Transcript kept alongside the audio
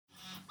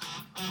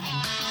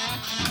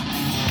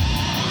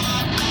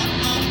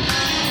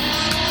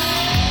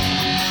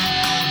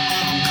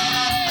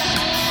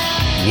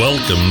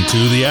Welcome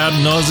to the Ad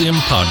Nauseam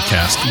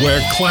podcast,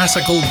 where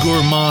classical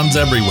gourmands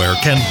everywhere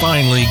can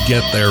finally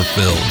get their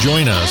fill.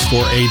 Join us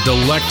for a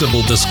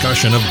delectable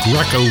discussion of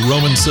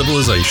Greco-Roman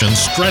civilization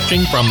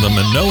stretching from the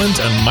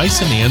Minoans and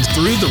Mycenaeans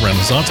through the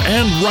Renaissance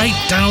and right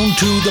down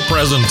to the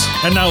present.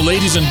 And now,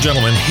 ladies and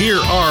gentlemen, here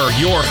are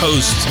your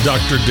hosts,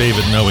 Dr.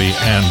 David Noe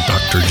and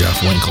Dr. Jeff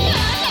Winkle.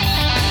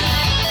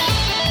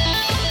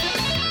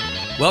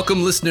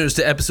 Welcome, listeners,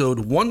 to episode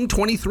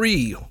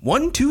 123.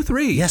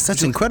 123. Yes,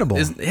 that's incredible.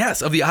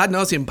 Yes, of the Ad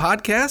Nauseam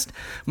podcast.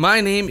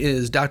 My name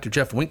is Dr.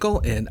 Jeff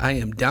Winkle, and I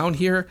am down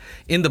here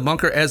in the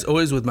bunker, as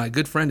always, with my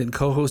good friend and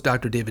co-host,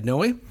 Dr. David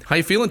Noe. How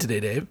you feeling today,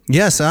 Dave?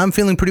 Yes, I'm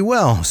feeling pretty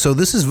well. So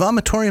this is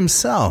Vomitorium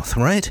South,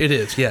 right? It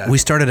is, yeah. We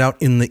started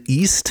out in the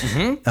east,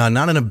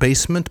 not in a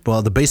basement,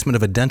 well, the basement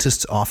of a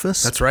dentist's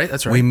office. That's right,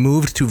 that's right. We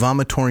moved to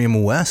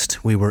Vomitorium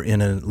West. We were in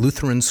a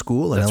Lutheran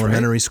school, an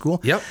elementary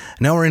school. Yep.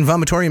 Now we're in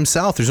Vomitorium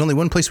South. There's only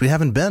one place we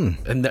haven't been.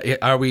 And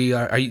are you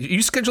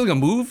scheduling a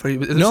move?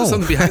 Is there No.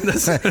 something behind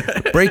this?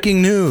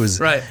 Breaking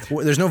news. Right.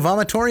 There's no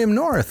Vomitorium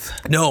North.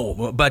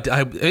 No, but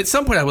at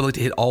some point I would like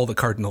to hit all the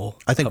cardinal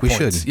I think we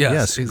points. should.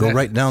 Yes, exactly. Go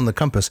right down the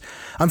compass.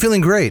 I'm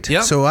feeling great.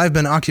 Yep. So I've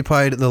been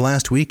occupied the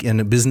last week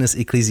in business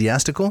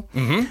ecclesiastical,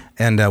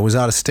 and I was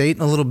out of state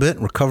a little bit,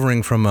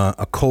 recovering from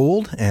a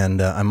cold,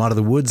 and I'm out of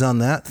the woods on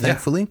that,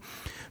 thankfully.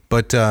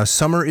 But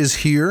summer is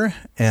here,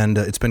 and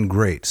it's been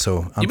great.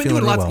 So I'm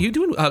feeling really well. You're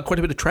doing quite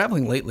a bit of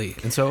traveling lately,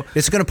 and so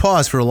it's going to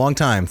pause for a long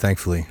time,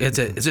 thankfully. does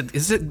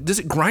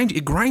it grind?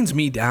 It grinds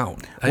me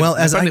down. Well,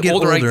 as I get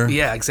older,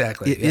 yeah,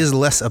 exactly. It is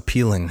less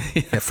appealing.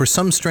 For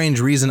some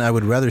strange reason, I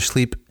would rather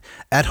sleep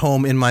at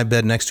home in my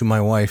bed next to my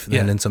wife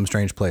than in some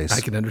strange place.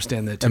 I can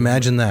understand that too.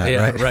 Imagine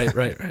that, right?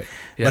 Right.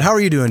 Yeah. But how are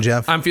you doing,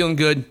 Jeff? I'm feeling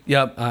good.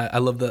 Yeah, I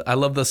love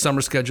the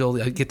summer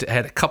schedule. I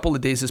had a couple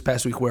of days this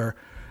past week where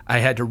I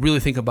had to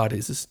really think about,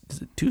 is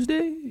it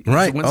Tuesday?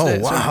 Right. Wednesday?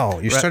 Oh, wow.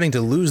 You're starting to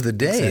lose the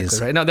days.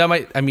 Exactly, right. Now,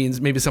 that means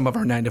maybe some of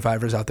our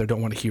 9-to-5ers out there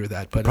don't want to hear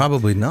that. But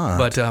Probably not.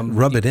 But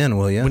rub it in,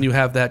 will you? When you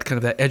have that kind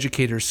of that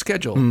educator's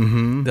schedule,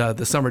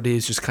 the summer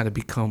days just kind of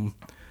become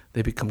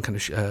kind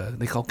of,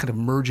 they all kind of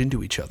merge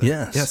into each other.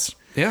 Yes.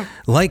 Yeah.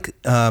 Like,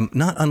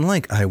 not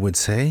unlike, I would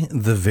say,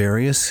 the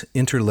various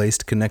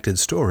interlaced connected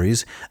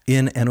stories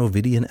in an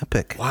Ovidian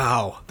epic.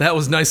 Wow, that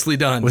was nicely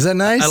done. Was that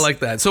nice? I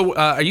like that. So,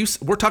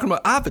 we're talking about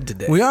Ovid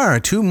today. We are.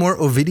 2 more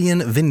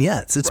Ovidian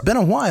vignettes. It's been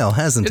a while,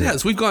 hasn't it? It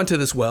has. We've gone to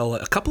this well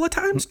a couple of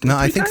times. No,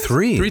 I think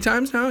 3. 3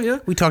 times now, yeah.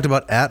 We talked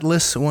about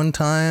Atlas one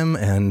time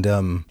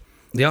and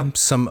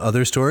some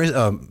other stories.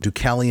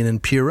 Deucalion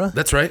and Pyrrha.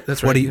 That's right.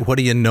 What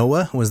do you know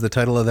was the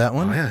title of that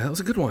one. Oh, yeah, that was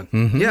a good one.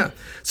 Yeah.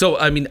 So,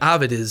 I mean,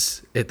 Ovid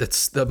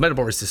the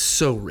Metamorphosis is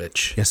so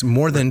rich. Yes,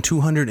 more than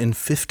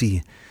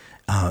 250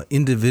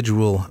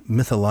 individual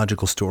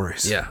mythological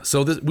stories. Yeah,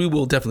 so we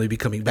will definitely be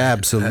coming back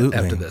Absolutely.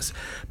 After this.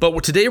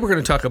 But today we're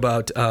going to talk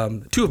about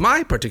 2 of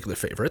my particular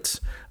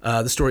favorites,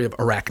 the story of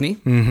Arachne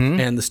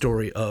and the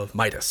story of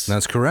Midas.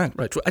 That's correct.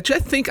 Right.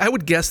 I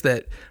would guess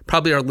that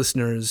probably our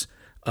listeners,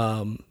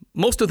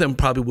 most of them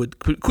probably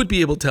could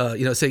be able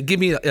to, say, give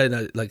me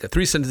like a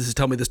 3 sentences,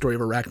 tell me the story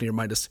of Arachne or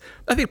Midas.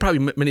 I think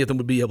probably many of them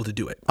would be able to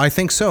do it. I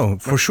think so,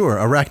 for sure.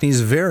 Arachne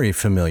is very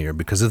familiar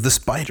because of the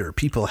spider.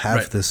 People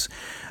have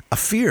a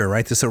fear,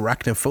 right? This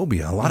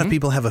arachnophobia. A lot of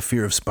people have a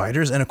fear of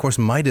spiders. And of course,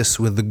 Midas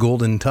with the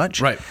golden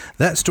touch. Right.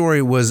 That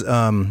story was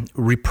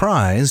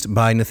reprised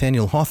by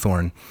Nathaniel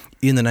Hawthorne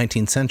in the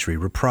 19th century,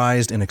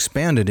 reprised and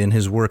expanded in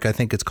his work. I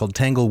think it's called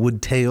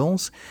Tanglewood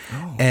Tales.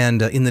 Oh.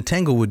 And in the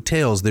Tanglewood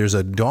Tales, there's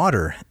a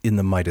daughter in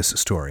the Midas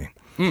story.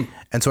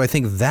 And so I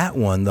think that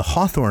one, the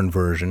Hawthorne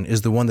version,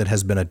 is the one that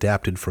has been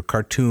adapted for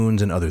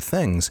cartoons and other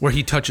things. Where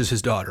he touches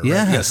his daughter, right?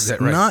 Yes, is that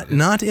right?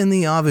 Not in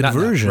the Ovid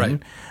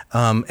version.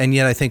 Right. And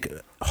yet I think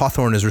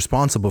Hawthorne is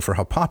responsible for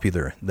how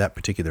popular that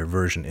particular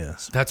version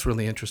is. That's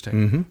really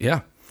interesting.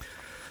 Yeah.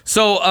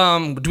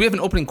 So, do we have an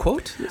opening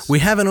quote? Yes. We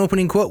have an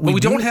opening quote. But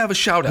we don't have a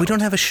shout out. We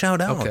don't have a shout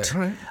out. Okay,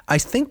 all right. I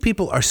think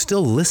people are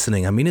still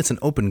listening. I mean, it's an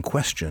open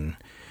question,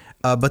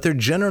 but they're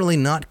generally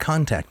not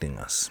contacting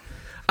us.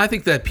 I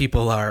think that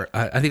people are.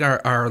 I think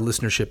our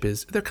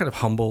listenership they're kind of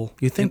humble.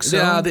 You think so?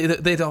 Yeah,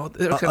 they don't.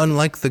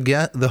 Unlike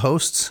the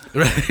hosts,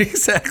 right?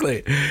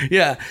 Exactly.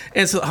 Yeah,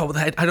 and so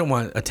I don't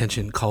want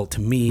attention called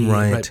to me,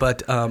 right?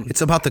 But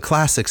it's about the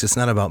classics. It's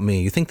not about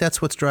me. You think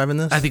that's what's driving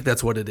this? I think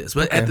that's what it is.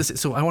 But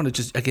so I want to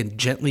just again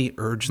gently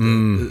urge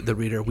the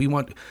reader. We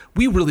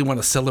really want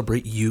to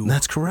celebrate you.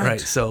 That's correct.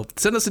 Right. So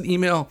send us an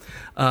email.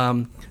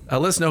 Let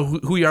us know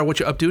who you are, what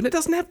you're up to, and it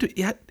doesn't have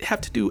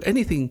to do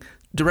anything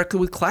directly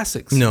with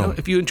classics. No.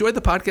 If you enjoyed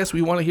the podcast,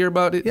 we want to hear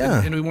about it,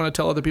 Yeah. and we want to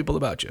tell other people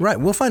about you. Right.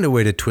 We'll find a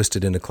way to twist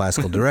it into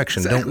classical direction.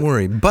 Exactly. Don't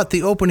worry. But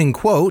the opening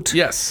quote.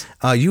 Yes.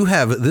 You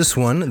have this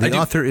one. The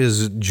author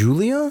is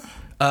Julia?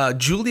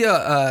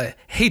 Julia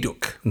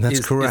Hayduk That's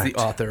is correct. the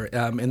author.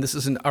 And this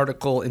is an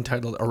article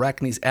entitled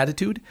Arachne's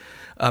Attitude,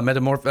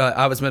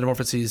 Ovid's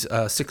Metamorphoses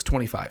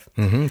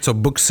 625. So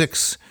book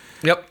 6.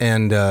 Yep.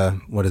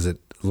 And what is it?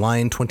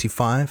 line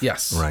 25?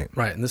 Yes. Right.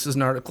 And this is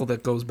an article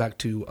that goes back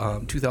to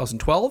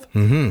 2012.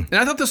 And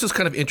I thought this was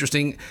kind of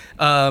interesting,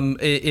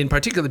 in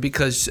particular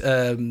because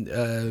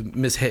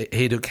Ms.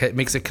 Hayduk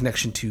makes a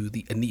connection to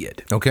the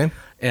Aeneid. Okay.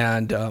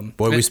 And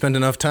we spent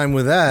enough time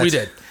with that. We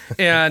did.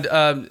 And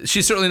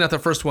she's certainly not the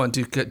first one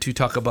to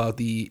talk about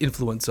the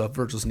influence of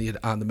Virgil's Aeneid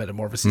on the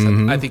Metamorphoses.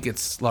 I think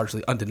it's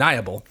largely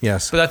undeniable.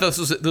 Yes. But I thought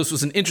this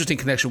was an interesting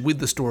connection with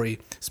the story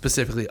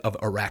specifically of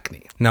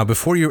Arachne. Now,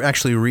 before you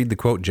actually read the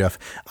quote, Jeff,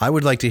 I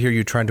would like to hear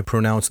you trying to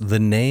pronounce the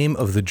name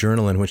of the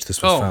journal in which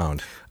this was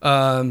found.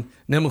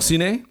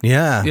 Mnemosyne?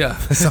 Yeah.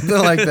 Something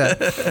like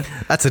that.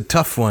 That's a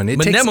tough one.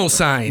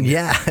 Mnemosyne.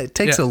 It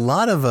takes a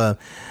lot of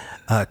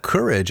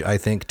courage, I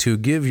think, to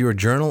give your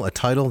journal a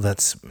title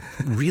that's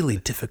really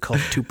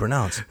difficult to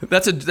pronounce.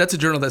 That's a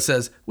journal that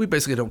says, we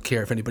basically don't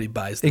care if anybody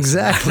buys this.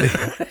 Exactly.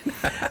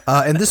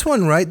 And this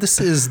one, right? This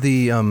is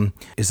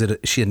is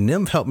she a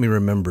nymph? Help me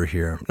remember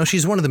here. No,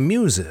 she's one of the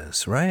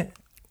muses, right?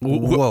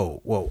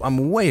 Whoa.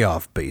 I'm way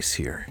off base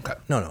here. Okay.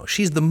 No.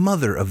 She's the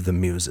mother of the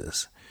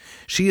muses.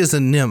 She is a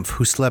nymph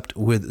who slept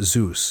with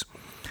Zeus.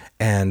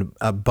 And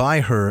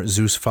by her,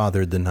 Zeus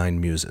fathered the 9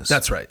 muses.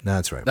 That's right.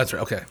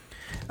 Okay.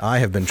 I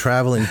have been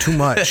traveling too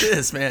much. It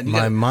is, man.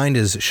 My mind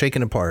is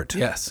shaken apart.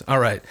 Yes. All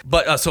right.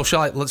 But so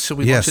shall we launch into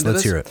this? Yes,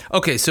 let's hear it.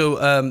 Okay. So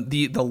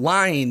the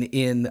line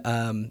in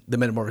the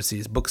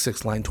Metamorphoses, Book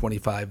 6, line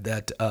 25,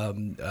 that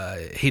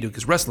Hayduk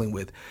is wrestling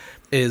with,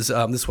 is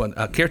this one.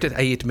 Certet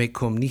ait me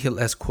cum nihil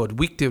est quod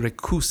victe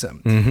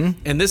recusem.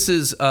 And this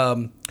is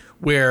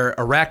where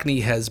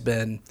Arachne has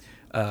been.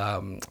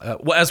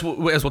 As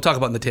we'll talk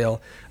about in the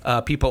tale,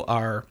 people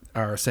are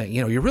saying,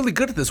 you're really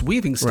good at this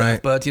weaving stuff,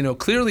 right. but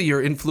clearly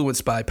you're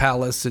influenced by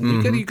Pallas,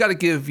 and you got to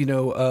give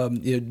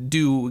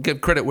give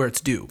credit where it's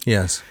due.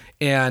 Yes,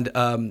 and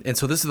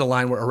so this is the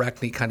line where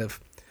Arachne kind of,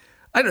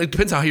 I don't know, it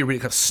depends on how you read it,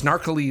 kind of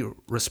snarkily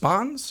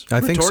responds.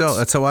 I think so.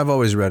 That's how I've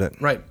always read it.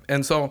 Right,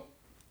 and so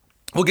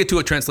we'll get to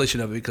a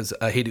translation of it because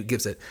Hayduk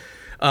gives it,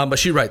 but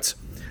she writes.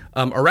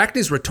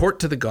 Arachne's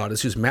retort to the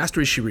goddess, whose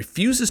mastery she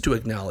refuses to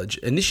acknowledge,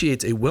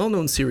 initiates a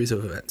well-known series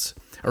of events.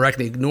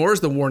 Arachne ignores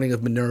the warning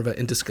of Minerva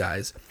in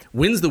disguise,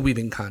 wins the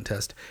weaving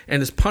contest,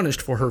 and is punished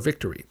for her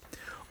victory.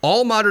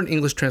 All modern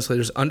English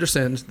translators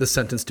understand the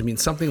sentence to mean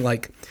something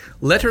like,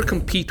 "Let her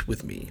compete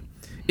with me.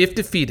 If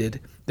defeated,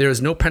 there is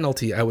no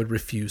penalty I would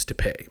refuse to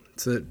pay."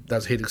 So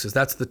that's Hayduk says.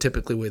 That's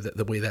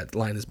the way that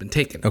line has been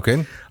taken.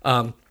 Okay.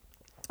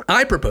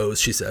 I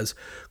propose, she says,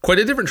 quite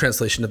a different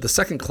translation of the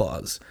second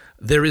clause.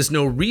 There is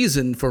no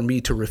reason for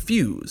me to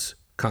refuse,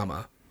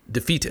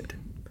 defeated.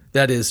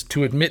 That is,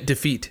 to admit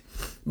defeat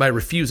by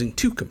refusing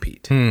to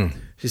compete.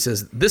 She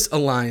says, this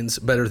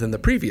aligns better than the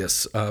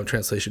previous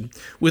translation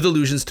with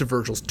allusions to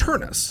Virgil's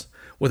Turnus,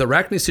 with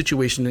Arachne's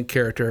situation and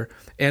character,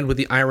 and with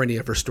the irony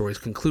of her story's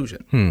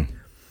conclusion.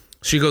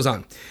 She goes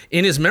on.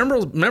 In his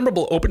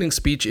memorable opening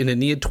speech in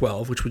Aeneid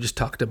 12, which we just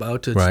talked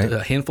about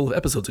a handful of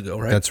episodes ago,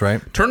 right? That's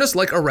right. Turnus,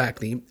 like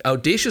Arachne,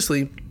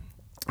 audaciously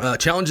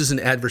challenges an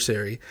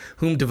adversary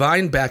whom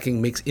divine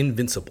backing makes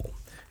invincible.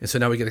 And so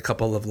now we get a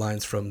couple of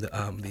lines from the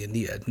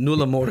Aeneid.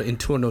 Nulla mora in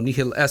turno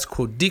nihil est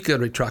quod dica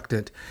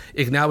retractant,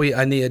 ignavi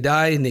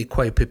Aeneadae ne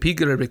quae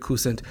pepigere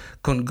recusant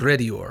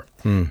congredior,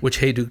 which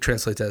Hayduk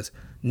translates as,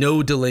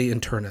 no delay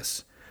in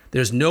Turnus.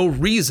 There's no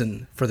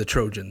reason for the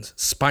Trojans,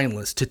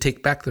 spineless, to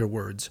take back their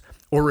words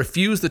or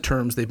refuse the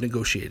terms they've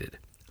negotiated.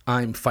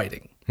 I'm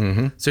fighting.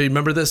 So you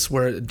remember this,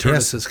 where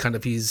Turnus is kind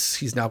of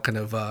he's now kind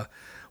of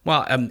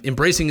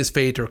embracing his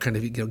fate, or kind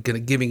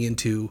of giving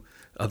into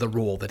the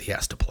role that he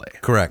has to play.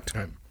 Correct.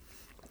 Right.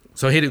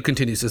 So Hayduk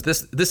continues, says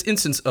this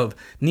instance of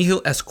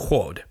nihil est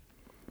quod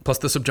plus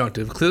the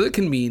subjunctive clearly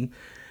can mean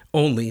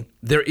only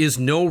there is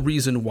no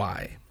reason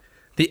why.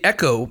 The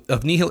echo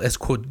of nihil est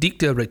quod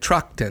dicta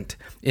retractant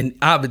in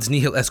Ovid's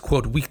nihil est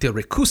quod victa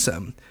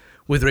recusam,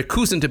 with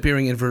recusant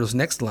appearing in Virgil's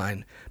next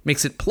line,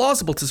 makes it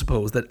plausible to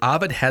suppose that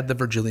Ovid had the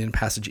Virgilian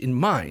passage in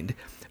mind,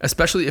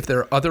 especially if there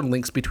are other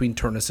links between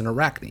Turnus and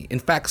Arachne. In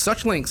fact,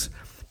 such links,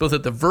 both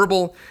at the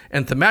verbal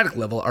and thematic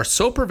level, are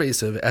so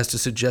pervasive as to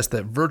suggest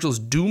that Virgil's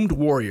doomed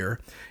warrior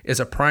is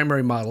a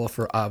primary model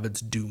for Ovid's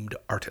doomed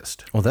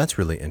artist. Well, that's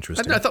really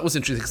interesting. I thought it was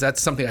interesting because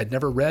that's something I'd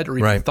never read or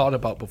even thought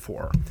about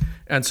before.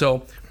 And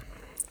so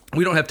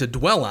we don't have to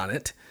dwell on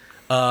it,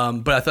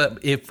 but I thought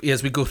if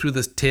as we go through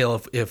this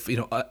tale, if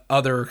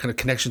other kind of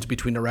connections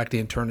between Arachne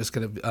and Turnus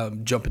kind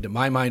of jump into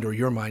my mind or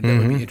your mind, that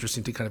would be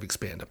interesting to kind of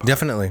expand upon.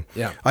 Definitely.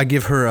 Yeah. I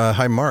give her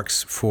high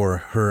marks for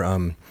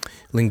her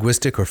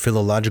linguistic or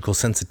philological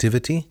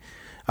sensitivity.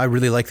 I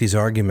really like these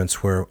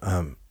arguments where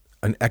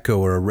an echo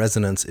or a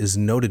resonance is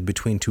noted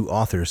between two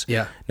authors.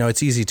 Yeah. Now,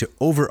 it's easy to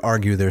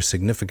over-argue their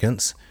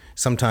significance.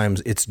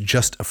 Sometimes it's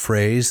just a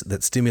phrase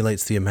that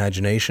stimulates the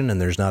imagination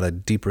and there's not a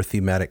deeper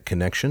thematic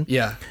connection.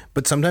 Yeah.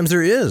 But sometimes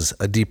there is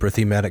a deeper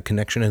thematic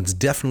connection, and it's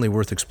definitely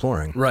worth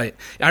exploring. Right.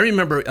 I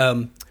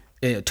remember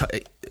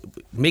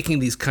making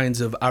these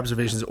kinds of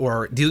observations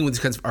or dealing with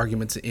these kinds of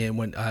arguments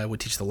when I would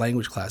teach the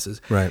language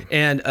classes. Right.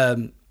 And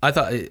I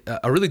thought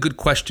a really good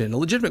question, a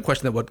legitimate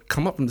question that would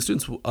come up from the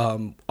students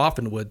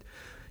often would,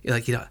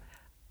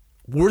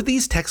 were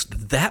these texts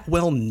that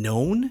well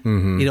known?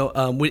 You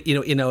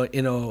know,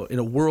 in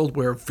a world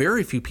where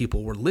very few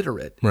people were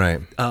literate,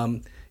 Right.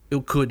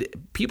 Could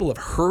people have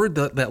heard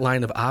that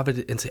line of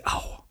Ovid and say,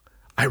 "Oh,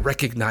 I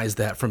recognize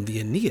that from the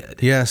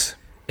Aeneid"? Yes.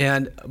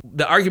 And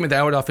the argument that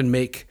I would often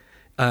make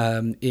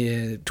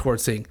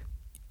towards saying,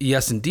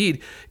 yes,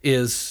 indeed,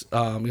 is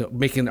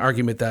making an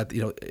argument that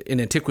in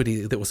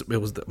antiquity it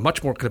was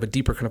much more kind of a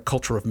deeper kind of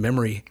culture of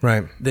memory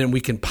Right. than we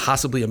can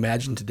possibly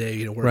imagine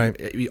today. Where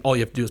Right. all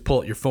you have to do is pull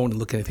out your phone and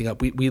look anything up.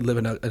 We live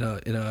in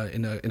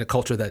a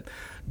culture that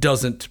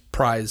doesn't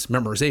prize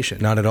memorization.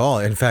 Not at all.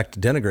 In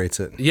fact, denigrates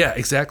it. Yeah,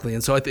 exactly.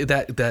 And so I think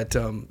that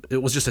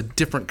it was just a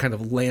different kind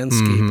of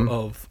landscape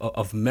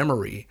of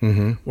memory,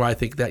 where I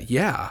think that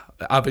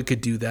Ovid could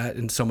do that,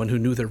 and someone who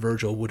knew their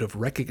Virgil would have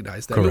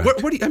recognized that.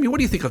 Correct. What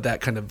do you think of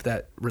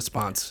that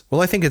response?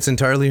 Well, I think it's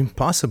entirely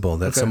possible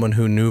that someone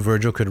who knew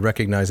Virgil could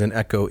recognize an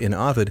echo in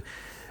Ovid.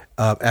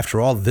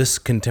 After all, this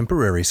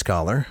contemporary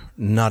scholar,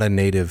 not a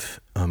native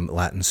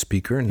Latin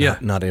speaker,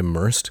 not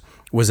immersed,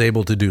 was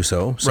able to do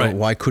so. So Right.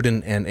 why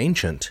couldn't an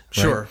ancient?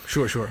 Right?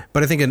 Sure.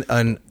 But I think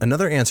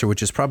another answer,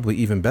 which is probably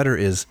even better,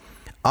 is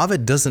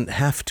Ovid doesn't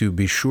have to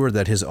be sure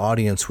that his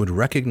audience would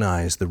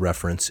recognize the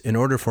reference in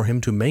order for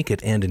him to make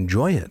it and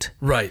enjoy it.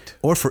 Right.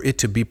 Or for it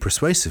to be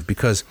persuasive,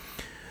 because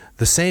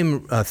the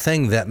same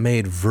thing that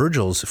made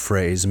Virgil's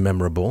phrase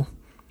memorable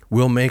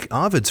will make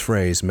Ovid's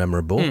phrase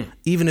memorable,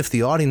 even if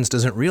the audience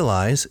doesn't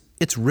realize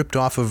it's ripped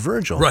off of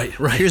Virgil. Right.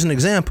 Here's an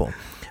example.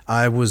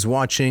 I was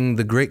watching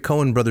the great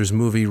Coen brothers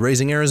movie,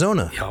 Raising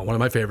Arizona. Yeah, one of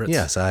my favorites.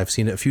 Yes, I've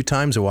seen it a few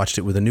times. I watched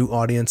it with a new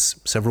audience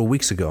several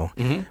weeks ago.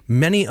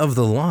 Many of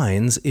the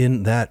lines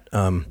in that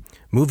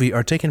movie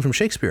are taken from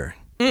Shakespeare.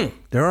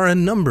 There are a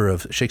number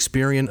of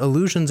Shakespearean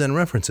allusions and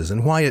references.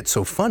 And why it's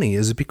so funny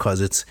is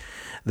because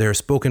they're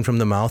spoken from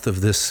the mouth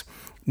of this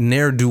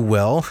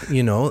ne'er-do-well,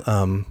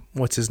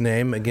 what's his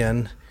name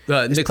again?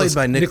 It's played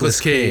by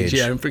Nicolas Cage.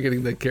 Yeah, I'm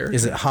forgetting the character.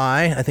 Is it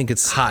High? I think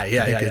it's High.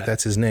 Yeah.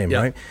 That's his name,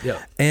 right?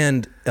 Yeah.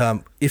 And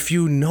if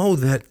you know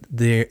that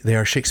they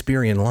are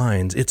Shakespearean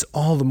lines, it's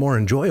all the more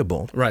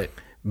enjoyable. Right.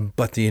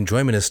 But the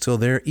enjoyment is still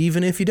there,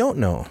 even if you don't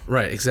know.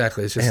 Right.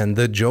 Exactly. It's just, and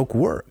the joke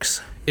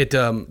works.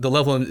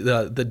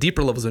 The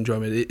deeper levels of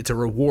enjoyment, it's a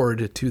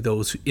reward to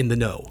those in the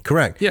know.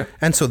 Correct. Yeah.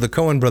 And so the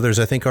Coen brothers,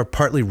 I think, are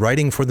partly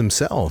writing for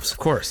themselves. Of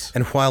course.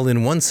 And while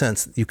in one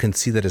sense you can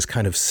see that as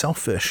kind of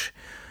selfish,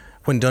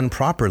 when done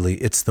properly,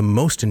 it's the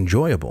most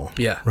enjoyable.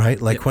 Yeah. Right?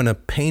 Like when a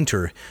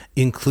painter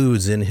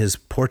includes in his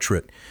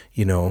portrait,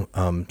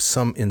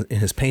 some in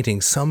his painting,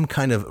 some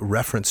kind of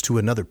reference to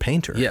another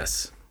painter.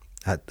 Yes.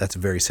 That's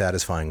very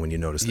satisfying when you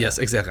notice that. Yes,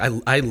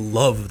 exactly. I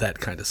love that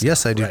kind of stuff.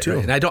 Yes, I do too.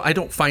 Right. And I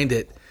don't find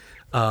it.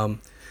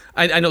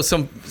 I know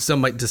some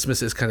might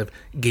dismiss it as kind of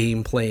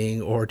game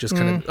playing or just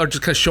kind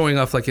of showing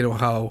off, like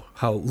how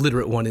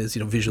literate one is,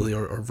 visually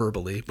or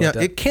verbally. But,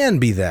 it can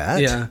be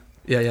that. Yeah.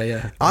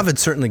 Ovid's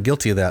certainly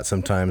guilty of that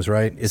sometimes,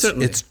 right?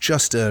 It's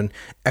just an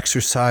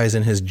exercise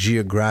in his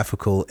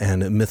geographical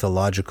and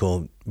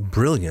mythological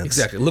brilliance.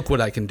 Exactly. Look what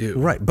I can do.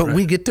 Right. But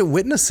we get to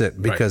witness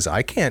it because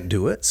I can't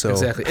do it. So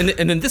exactly.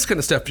 And then this kind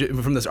of stuff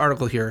from this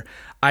article here,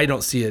 I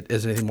don't see it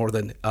as anything more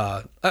than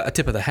a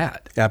tip of the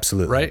hat.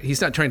 Absolutely. Right? He's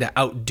not trying to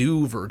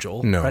outdo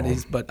Virgil. No.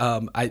 Right? But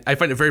I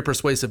find it very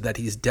persuasive that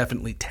he's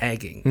definitely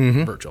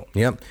tagging Virgil.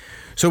 Yep.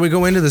 So we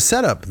go into the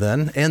setup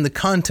then and the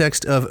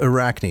context of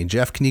Arachne.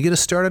 Jeff, can you get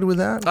us started with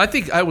that? I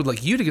think I would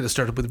like you to get us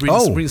started with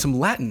reading some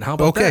Latin. How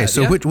about that? Okay,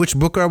 so which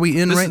book are we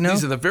in right now?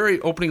 These are the very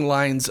opening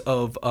lines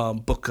of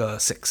book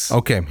 6.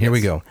 Okay, here we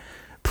go.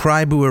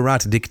 Praebu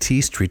erat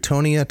dictis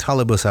Tritonia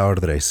talibus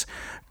aurdres.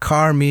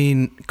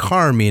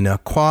 Carmina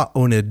qua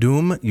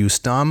onedum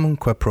justam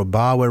qua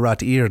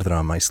probaverat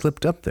irdram. I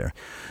slipped up there.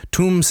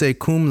 Tum se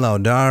cum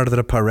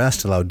laudardra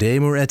parest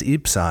laudemur et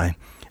ipsae.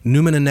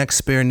 Numina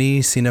nex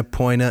sperni sine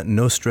poina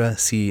nostra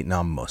si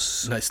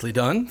namus. Nicely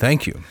done.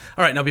 Thank you.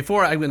 All right, now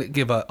before I'm going to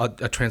give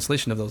a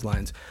translation of those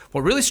lines,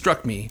 what really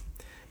struck me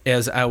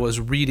as I was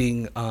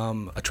reading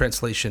a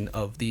translation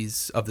of the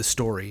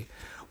story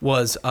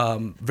was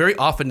very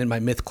often in my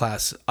myth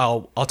class,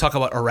 I'll talk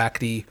about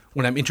Arachne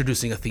when I'm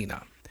introducing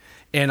Athena.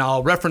 And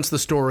I'll reference the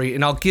story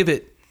and I'll give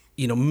it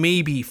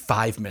maybe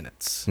 5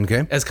 minutes.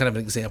 Okay. As kind of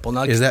an example.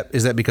 Now, is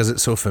that because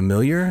it's so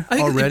familiar I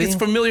think already? It's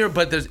familiar,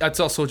 but it's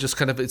also just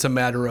it's a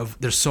matter of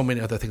there's so many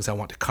other things I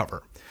want to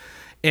cover.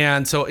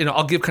 And so,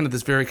 I'll give kind of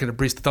this very kind of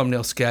brief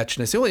thumbnail sketch,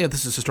 and I say, well,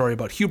 this is a story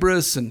about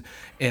hubris, and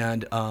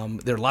there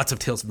are lots of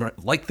tales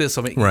like this.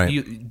 So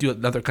you do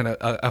another kind of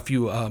a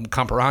few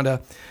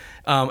comparanda.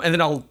 And then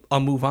I'll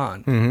move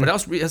on. But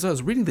as I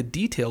was reading the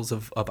details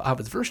of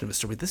Ovid's version of the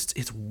story,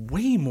 it's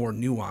way more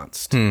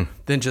nuanced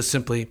than just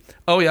simply,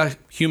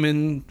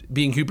 human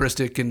being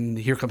hubristic, and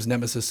here comes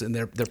Nemesis, and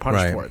they're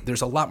punished for it.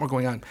 There's a lot more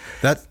going on.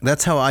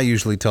 That's how I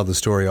usually tell the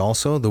story.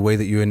 Also, the way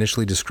that you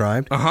initially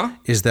described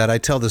is that I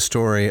tell the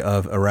story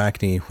of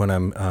Arachne when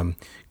I'm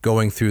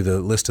going through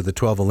the list of the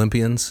 12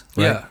 Olympians.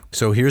 Right? Yeah.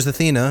 So here's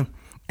Athena.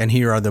 And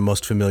here are the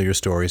most familiar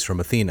stories from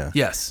Athena.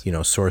 Yes.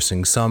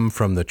 Sourcing some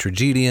from the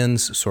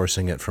tragedians,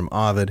 sourcing it from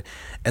Ovid.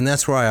 And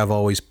that's why I've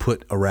always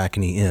put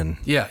Arachne in.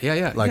 Yeah.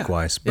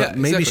 Likewise. Yeah. But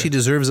maybe she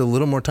deserves a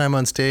little more time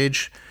on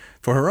stage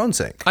for her own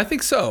sake. I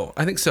think so.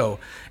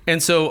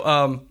 And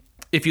so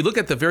if you look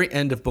at the very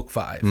end of Book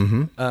 5,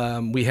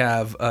 we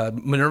have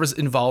Minerva's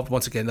involved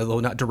once again, although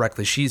not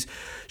directly. She's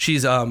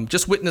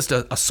just witnessed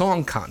a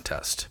song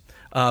contest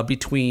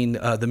between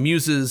the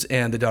Muses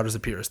and the daughters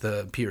of Pyrrhus,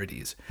 the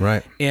Pyrrhides.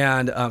 Right.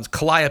 And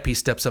Calliope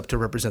steps up to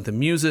represent the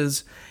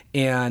Muses,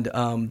 and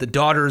the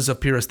daughters of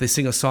Pyrrhus, they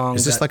sing a song.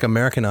 Is this like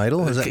American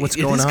Idol? Is that what's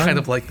going on? It is kind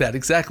of like that,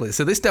 exactly.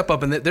 So they step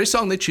up, and their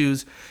song they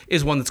choose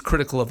is one that's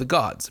critical of the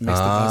gods. It makes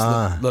the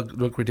gods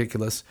look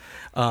ridiculous.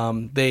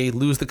 They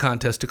lose the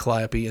contest to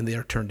Calliope, and they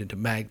are turned into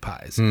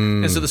magpies.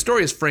 And so the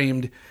story is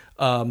framed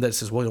that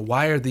says, well,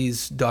 why are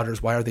these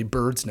daughters, why are they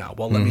birds now?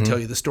 Well, let me tell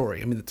you the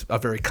story. I mean, it's a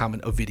very common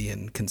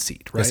Ovidian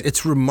conceit, right? Yes,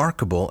 it's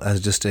remarkable, as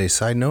just a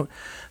side note,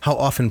 how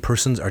often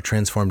persons are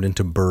transformed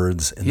into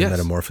birds in the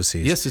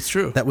Metamorphoses. Yes, it's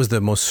true. That was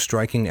the most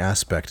striking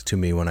aspect to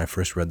me when I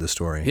first read the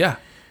story. Yeah.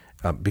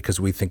 Because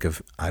we think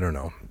of,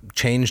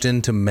 changed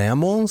into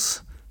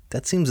mammals?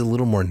 That seems a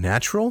little more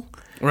natural.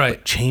 Right.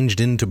 But changed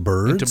into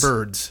birds? Into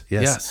birds,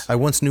 yes. I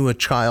once knew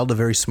a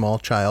very small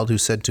child, who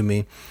said to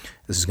me,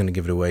 this is going to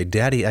give it away,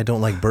 "Daddy, I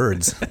don't like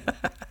birds."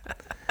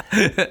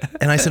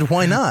 And I said,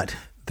 "Why not?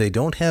 They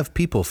don't have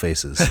people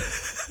faces."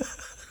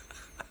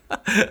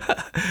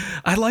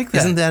 I like that.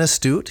 Isn't that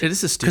astute? It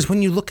is astute. Because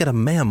when you look at a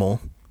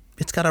mammal,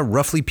 it's got a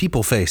roughly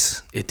people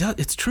face. It does.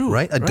 It's true.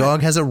 Right? A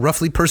dog has a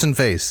roughly person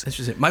face.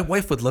 Interesting. My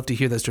wife would love to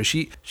hear that story.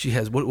 She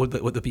has, what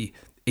would it be?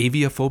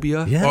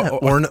 Aviophobia? Yeah,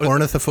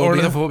 ornithophobia.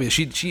 Ornithophobia.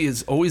 She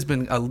has always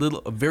been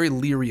very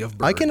leery of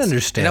birds. I can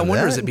understand and I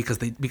wonder, that. is it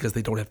because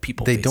they don't have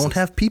people They faces? don't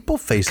have people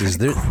faces.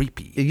 They're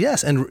creepy.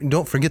 Yes, and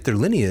don't forget their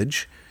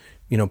lineage.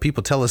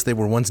 People tell us they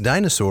were once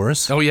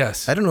dinosaurs. Oh,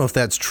 yes. I don't know if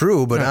that's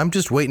true, but I'm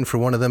just waiting for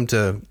one of them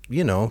to,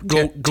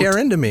 tear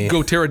into me.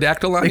 Go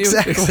pterodactyl on you?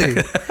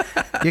 Exactly.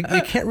 You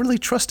can't really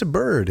trust a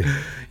bird.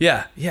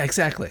 Yeah,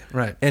 exactly.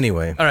 Right.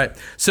 Anyway. All right.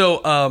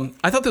 So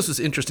I thought this was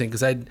interesting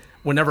because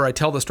whenever I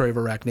tell the story of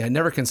Arachne, I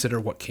never consider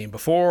what came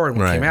before and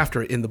what came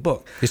after in the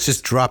book. It's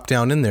just dropped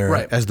down in there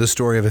as the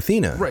story of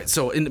Athena. Right.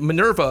 So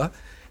Minerva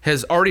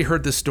has already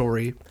heard this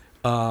story,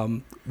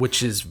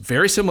 which is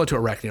very similar to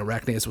Arachne.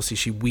 Arachne, as we'll see,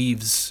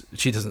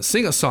 she doesn't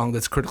sing a song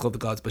that's critical of the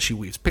gods, but she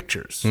weaves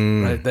pictures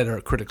right, that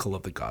are critical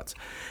of the gods.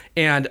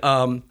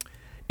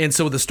 And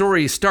so the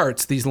story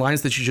starts, these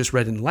lines that you just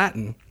read in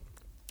Latin,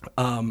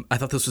 I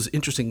thought this was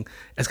interesting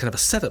as kind of a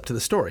setup to the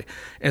story.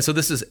 And so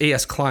this is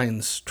A.S.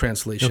 Klein's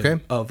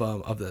translation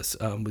of this,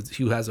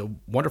 who has a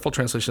wonderful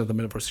translation of the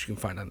Minerva you can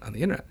find on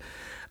the internet.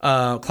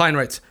 Klein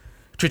writes,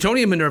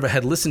 Tritonian Minerva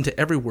had listened to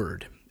every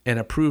word and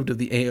approved of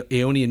the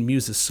Aeonian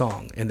Muses'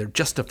 song and their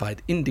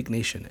justified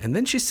indignation. And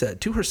then she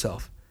said to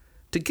herself,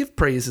 to give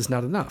praise is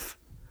not enough.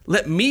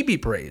 Let me be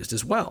praised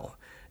as well,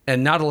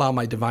 and not allow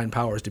my divine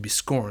powers to be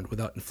scorned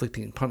without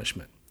inflicting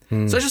punishment.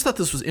 So I just thought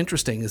this was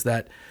interesting, is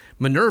that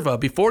Minerva,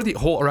 before the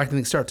whole Arachne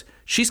thing starts,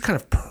 she's kind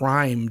of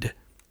primed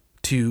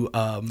to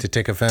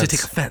take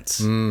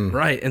offense.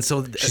 Right? And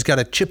so she's got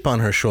a chip on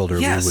her shoulder,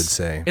 we would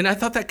say. And I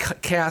thought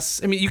that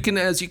casts. I mean, you can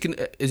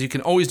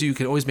always do. You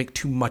can always make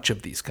too much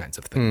of these kinds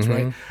of things,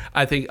 right?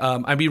 I think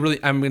I'm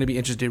going to be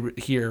interested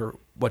to hear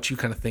what you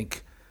kind of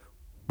think,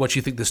 what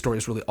you think this story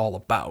is really all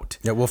about.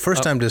 Yeah. Well,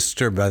 first I'm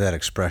disturbed by that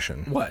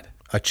expression. What?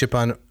 A chip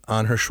on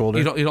her shoulder.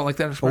 You don't like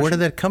that expression? Well, where did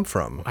that come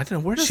from? I don't know.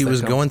 Where does she that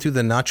was come going through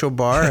the nacho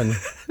bar and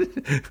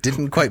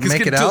didn't quite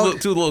make it out.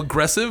 Too a little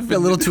aggressive. A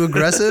little too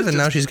aggressive, and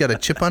now she's got a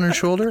chip on her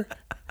shoulder.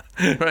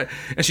 Right,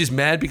 and she's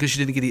mad because she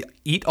didn't get to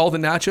eat all the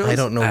nachos. I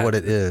don't know what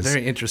it is.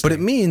 Very interesting. But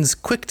it means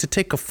quick to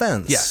take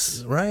offense.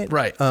 Yes. Right.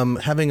 Right.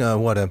 Having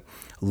a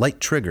light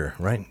trigger.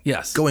 Right.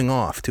 Yes. Going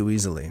off too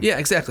easily. Yeah.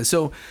 Exactly.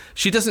 So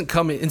she doesn't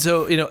come in, and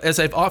so as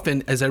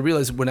I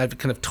realize when I've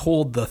kind of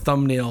told the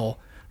thumbnail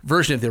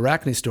version of the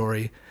Arachne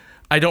story,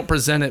 I don't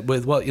present it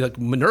with,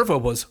 Minerva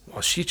was,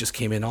 she just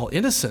came in all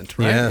innocent,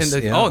 right? Yes,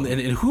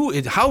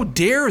 and how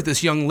dare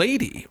this young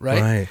lady,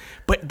 right?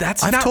 But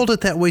I've told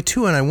it that way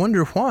too, and I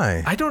wonder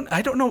why. I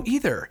don't know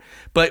either.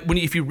 But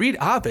if you read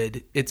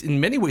Ovid, it's in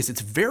many ways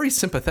it's very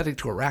sympathetic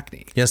to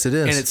Arachne. Yes, it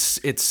is.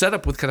 And it's set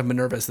up with kind of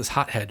Minerva as this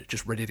hothead,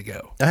 just ready to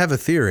go. I have a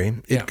theory.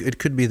 Yeah. It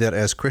could be that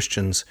as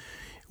Christians,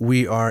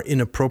 we are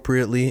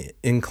inappropriately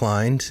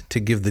inclined to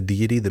give the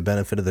deity the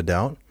benefit of the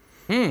doubt.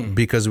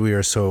 Because we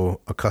are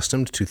so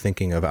accustomed to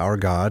thinking of our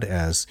God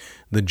as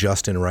the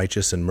just and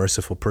righteous and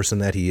merciful person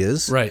that He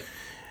is, right?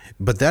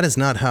 But that is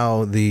not how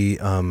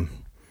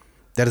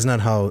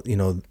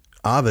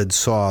Ovid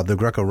saw the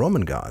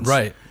Greco-Roman gods,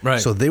 right?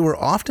 So they were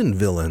often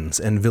villains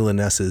and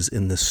villainesses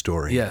in this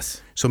story.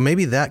 Yes. So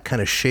maybe that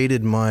kind of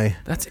shaded my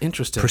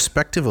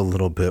perspective a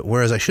little bit.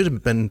 Whereas I should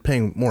have been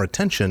paying more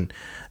attention.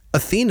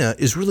 Athena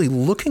is really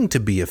looking to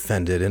be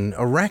offended, and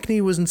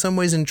Arachne was in some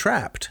ways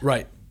entrapped.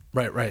 Right.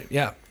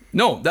 Yeah.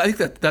 No, I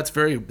think that's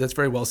very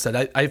well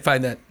said. I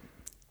find that,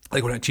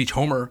 like when I teach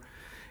Homer,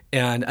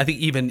 and I think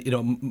even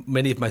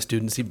many of my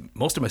students,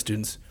 most of my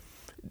students,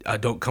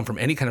 don't come from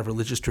any kind of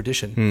religious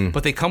tradition,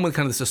 but they come with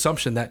kind of this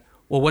assumption that,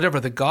 well, whatever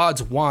the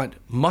gods want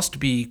must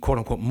be quote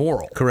unquote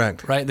moral.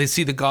 Correct. Right? They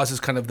see the gods as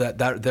kind of that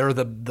they're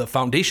the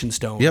foundation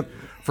stone Yep.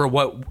 for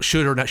what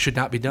should or should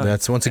not be done.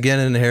 That's once again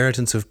an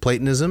inheritance of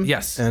Platonism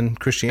Yes. and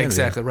Christianity.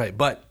 Exactly right.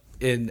 But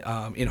in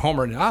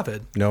Homer and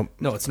Ovid, Nope.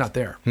 no, it's not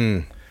there.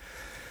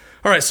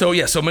 All right, so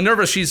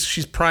Minerva,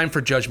 she's primed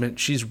for judgment.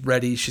 She's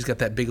ready. She's got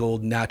that big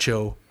old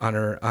nacho on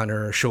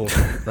her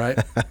shoulder, right?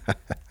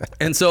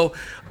 And so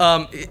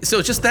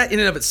just that in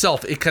and of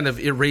itself,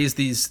 it raised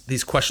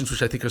these questions,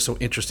 which I think are so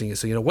interesting.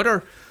 So what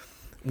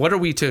are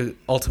we to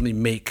ultimately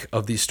make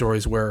of these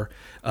stories where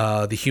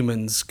the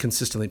humans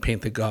consistently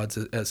paint the gods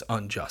as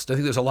unjust? I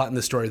think there's a lot in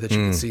this story that you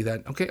can see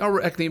that,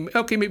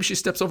 okay, maybe she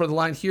steps over the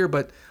line here,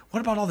 but what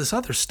about all this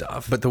other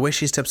stuff? But the way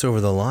she steps over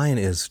the line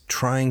is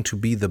trying to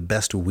be the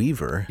best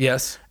weaver.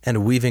 Yes.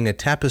 And weaving a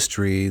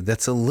tapestry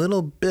that's a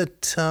little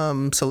bit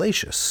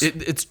salacious.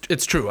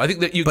 It's true. I think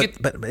that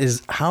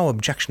But how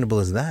objectionable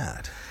is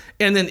that?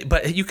 And then,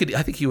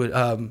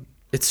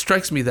 it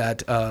strikes me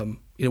that,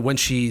 when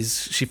she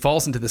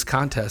falls into this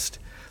contest,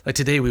 like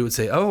today we would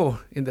say,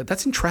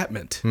 that's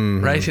entrapment,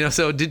 right?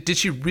 So did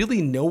she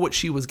really know what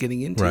she was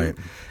getting into? Right.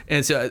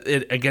 And so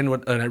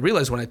and I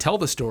realized when I tell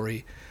the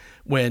story,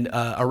 when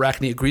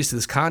Arachne agrees to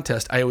this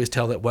contest, I always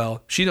tell that,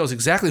 well, she knows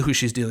exactly who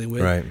she's dealing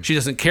with. Right. She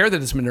doesn't care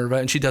that it's Minerva,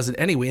 and she does it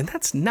anyway. And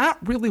that's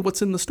not really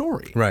what's in the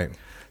story. Right.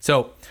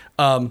 So,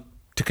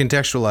 to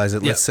contextualize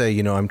it, let's say,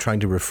 I'm trying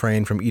to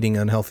refrain from eating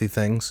unhealthy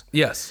things.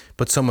 yes.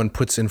 But someone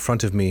puts in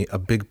front of me a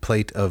big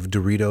plate of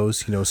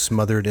Doritos,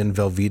 smothered in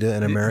Velveeta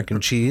and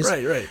American cheese.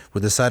 Right.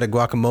 With a side of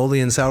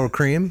guacamole and sour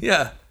cream.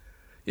 Yeah.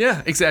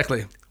 Yeah,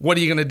 exactly. What are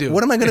you going to do?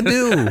 What am I going to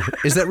do?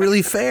 Is that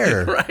really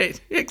fair? Right.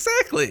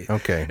 Exactly.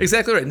 Okay.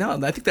 Exactly right. No,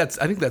 I think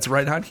that's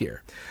right on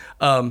here.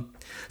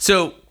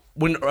 So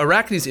when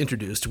Arachne's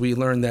introduced, we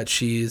learn that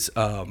she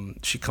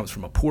comes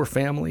from a poor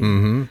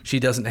family. She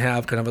doesn't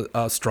have kind of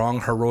a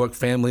strong heroic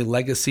family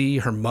legacy.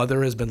 Her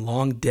mother has been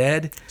long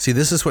dead. See,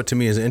 this is what to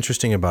me is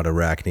interesting about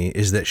Arachne,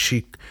 is that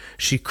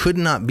she could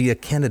not be a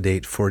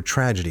candidate for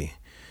tragedy.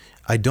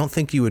 I don't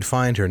think you would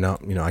find her now.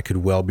 I could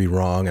well be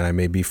wrong, and I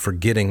may be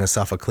forgetting a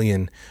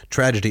Sophoclean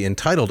tragedy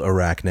entitled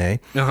Arachne.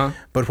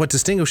 But what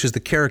distinguishes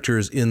the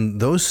characters in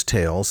those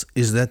tales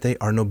is that they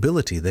are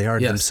nobility. They are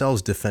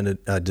themselves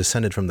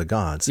descended from the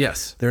gods.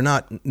 Yes. They're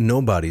not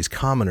nobodies,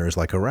 commoners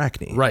like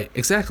Arachne. Right.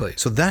 Exactly.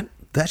 So that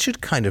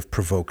should kind of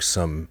provoke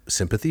some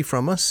sympathy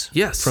from us.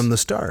 Yes. From the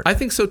start. I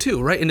think so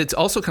too, right? And it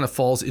also kind of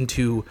falls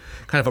into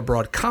kind of a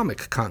broad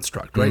comic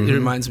construct, right? It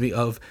reminds me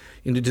of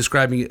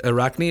describing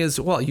Arachne as,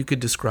 well, you could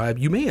describe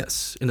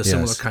Eumaeus in a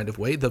similar kind of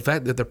way. The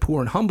fact that they're poor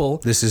and humble.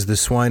 This is the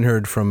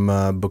swineherd from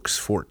books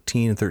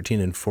 14, 13,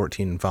 and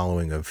 14 and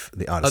following of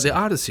the Odyssey. The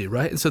Odyssey,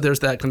 right? And so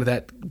there's that kind of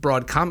that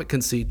broad comic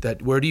conceit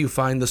that where do you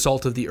find the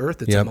salt of the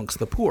earth? It's amongst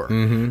the poor,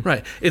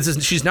 right?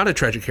 She's not a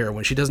tragic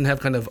heroine. She doesn't have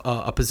kind of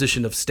a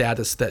position of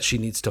status that she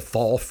needs to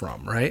fall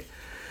from, right?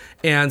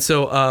 And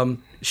so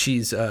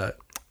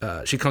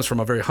she comes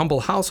from a very humble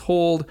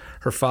household.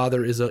 Her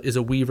father is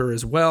a weaver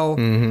as well,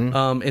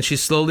 and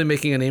she's slowly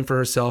making a name for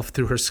herself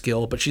through her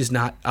skill. But she's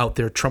not out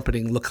there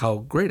trumpeting, "Look how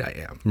great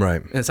I am!"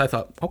 Right. And so I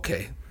thought,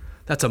 okay,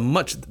 that's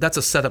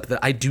a setup that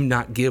I do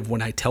not give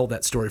when I tell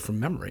that story from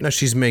memory. Now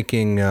she's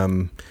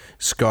making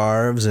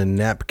scarves and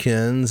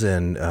napkins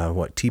and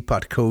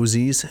teapot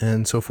cozies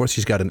and so forth.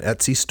 She's got an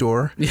Etsy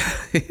store. Yeah,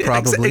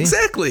 probably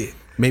exactly.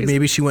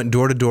 Maybe she went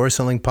door to door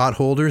selling pot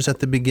holders at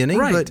the beginning,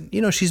 right.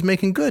 But she's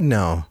making good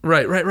now.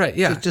 Right.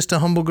 Yeah, just a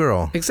humble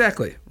girl.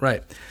 Exactly.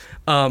 Right.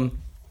 And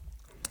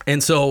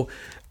so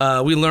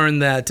we learn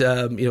that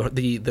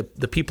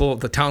the people,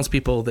 the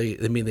townspeople,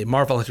 they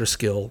marvel at her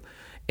skill,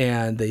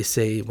 and they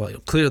say, well,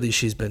 clearly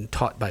she's been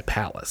taught by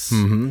Pallas,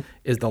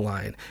 is the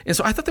line. And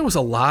so I thought there was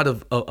a lot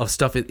of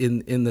stuff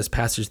in this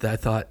passage that I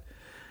thought.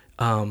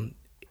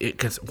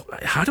 Because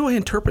how do I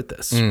interpret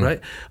this, right?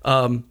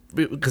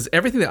 Because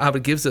everything that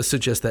Ovid gives us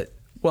suggests that,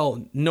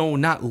 well, no,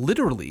 not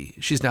literally,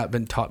 she's not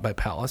been taught by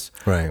Pallas.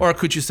 Right. Or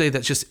could you say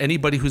that just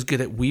anybody who's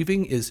good at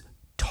weaving is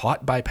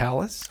taught by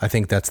Pallas? I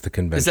think that's the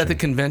convention. Is that the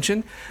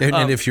convention?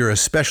 And if you're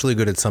especially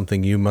good at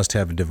something, you must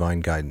have divine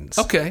guidance.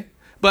 Okay.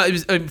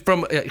 But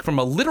from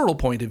a literal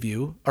point of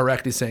view,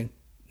 Arachne's saying,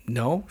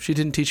 no, she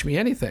didn't teach me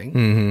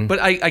anything. But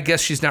I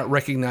guess she's not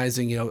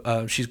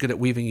recognizing, she's good at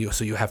weaving,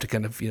 so you have to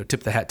kind of,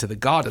 tip the hat to the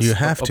goddess. You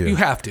have to. You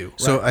have to. Right?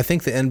 So I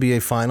think the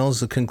NBA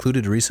Finals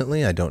concluded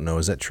recently. I don't know.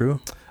 Is that true?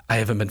 I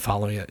haven't been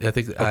following it. I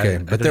think. Okay,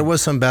 but there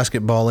was some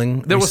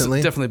basketballing there recently.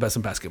 Was definitely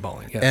some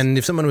basketballing. Yes. And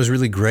if someone was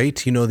really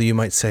great, that you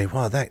might say,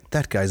 "Wow,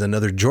 that guy's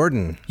another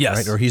Jordan." Yes.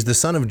 Right? Or he's the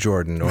son of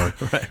Jordan, or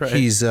right.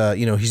 he's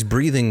he's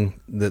breathing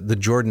the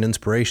Jordan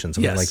inspiration,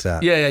 something like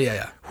that.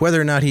 Yeah.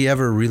 Whether or not he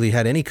ever really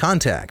had any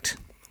contact,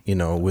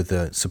 with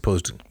the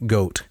supposed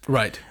GOAT.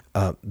 Right.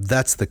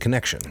 That's the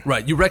connection.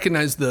 Right. You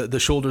recognize the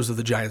shoulders of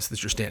the giants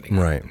that you're standing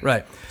on.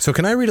 Right. So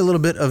can I read a little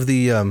bit of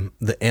the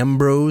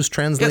Ambrose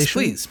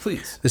translation? Yes,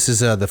 please. This is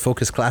the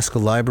Focus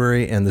Classical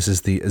Library, and this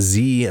is the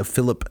Z.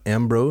 Philip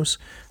Ambrose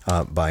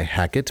by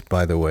Hackett,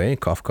 by the way,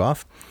 cough,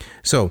 cough.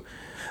 So,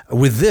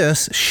 With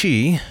this,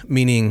 she,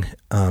 meaning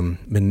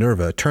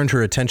Minerva, turned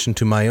her attention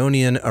to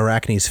Maeonian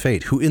Arachne's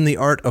fate, who in the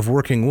art of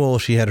working wool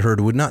she had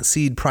heard would not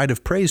cede pride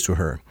of praise to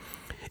her.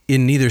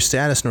 In neither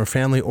status nor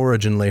family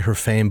origin lay her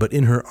fame, but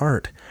in her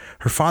art.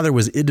 Her father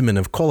was Idmon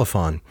of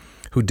Colophon,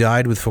 who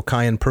dyed with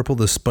Phocian purple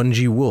the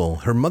spongy wool.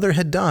 Her mother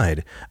had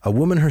died, a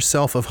woman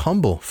herself of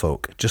humble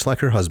folk, just like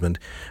her husband,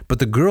 but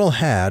the girl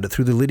had,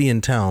 through the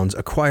Lydian towns,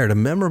 acquired a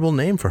memorable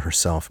name for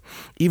herself,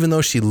 even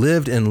though she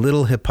lived in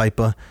little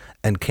Hippaipa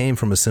and came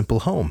from a simple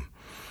home.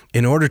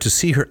 In order to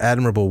see her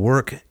admirable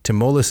work,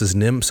 Timolus's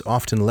nymphs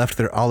often left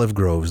their olive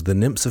groves. The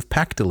nymphs of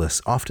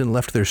Pactolus often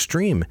left their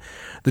stream.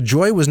 The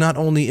joy was not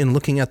only in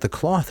looking at the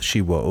cloth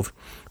she wove,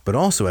 but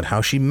also at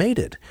how she made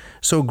it.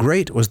 So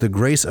great was the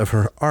grace of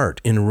her art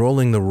in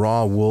rolling the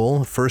raw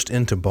wool first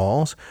into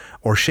balls,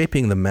 or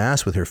shaping the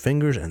mass with her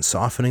fingers and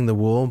softening the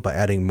wool by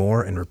adding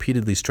more and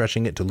repeatedly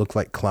stretching it to look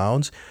like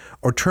clouds,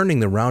 or turning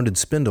the rounded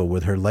spindle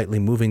with her lightly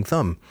moving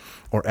thumb,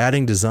 or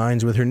adding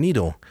designs with her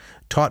needle.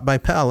 Taught by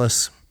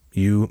Pallas,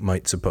 you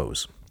might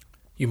suppose.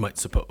 You might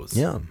suppose.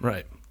 Yeah.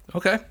 Right.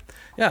 Okay.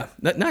 Yeah.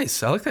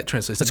 Nice. I like that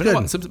translation. That's Been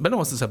good. a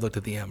while since I've looked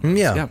at the M.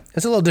 Yeah.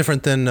 It's a little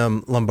different than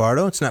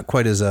Lombardo. It's not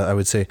quite as, I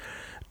would say,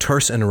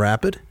 terse and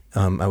rapid.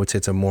 I would say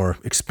it's a more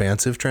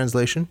expansive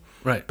translation.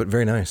 Right. But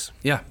very nice.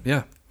 Yeah.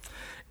 Yeah.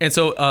 And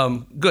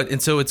so, good.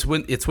 And so it's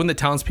when the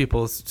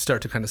townspeople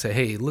start to kind of say,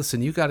 "Hey,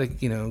 listen, you got to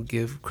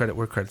give credit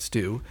where credit's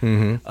due."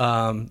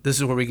 Mm-hmm. This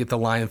is where we get the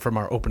line from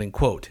our opening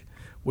quote,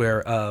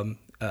 where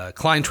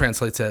Klein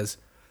translates as,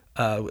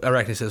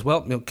 Arachne says,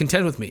 "Well,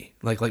 contend with me,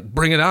 like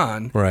bring it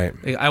on. Right.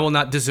 I will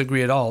not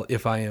disagree at all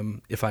if I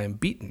am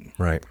beaten."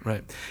 Right.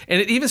 Right. And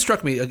it even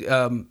struck me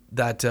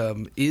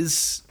that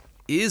is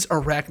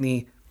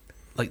Arachne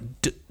like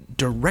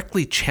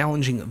directly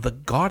challenging the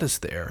goddess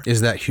there?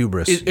 Is that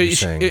hubris? You're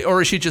saying?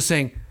 Or is she just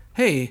saying,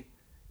 "Hey,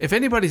 if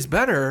anybody's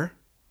better,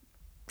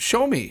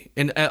 show me,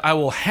 and I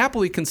will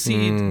happily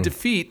concede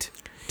defeat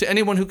to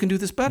anyone who can do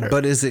this better"?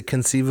 But is it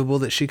conceivable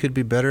that she could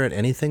be better at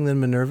anything than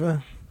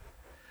Minerva?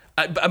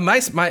 I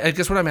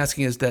guess what I'm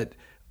asking is that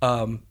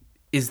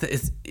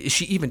is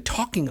she even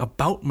talking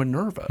about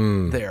Minerva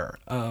there?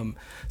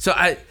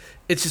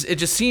 It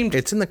just seemed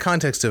It's in the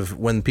context of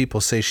when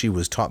people say she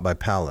was taught by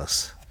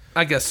Pallas.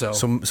 I guess so.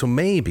 So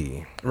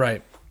maybe.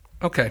 Right.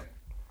 Okay.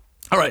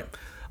 All right.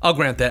 I'll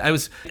grant that. I'm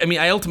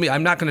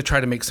not going to try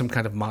to make some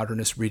kind of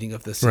modernist reading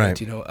of this. Right.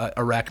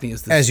 Arachne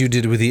is this. As you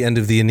did with the end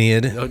of the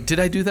Aeneid. Oh, did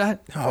I do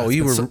that? Oh,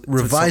 you were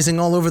revising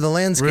all over the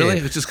landscape. Really?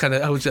 It was just kind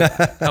of. I was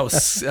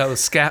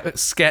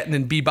scatting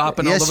and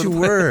bebopping all over the place. Yes, you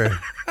were.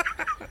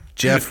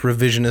 Jeff,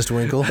 revisionist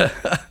Winkle.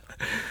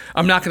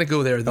 I'm not going to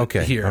go there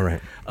here. All right.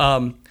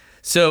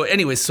 So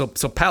anyways, so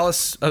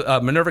Pallas,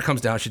 Minerva comes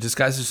down. She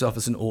disguises herself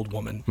as an old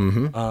woman.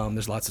 Mm-hmm.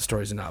 There's lots of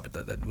stories in Ovid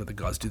that where the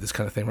gods do this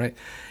kind of thing, right?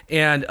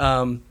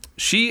 And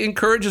she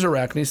encourages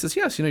Arachne. Says,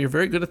 "Yes, you're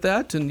very good at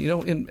that, and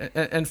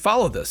and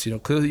follow this.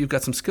 Clearly you've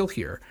got some skill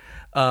here."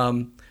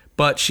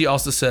 But she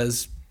also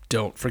says,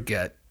 "Don't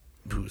forget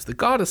who's the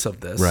goddess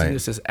of this." Right. And it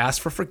says,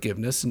 "Ask for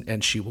forgiveness,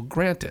 and she will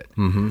grant it."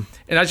 Mm-hmm.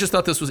 And I just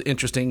thought this was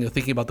interesting.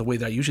 Thinking about the way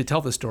that I usually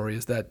tell this story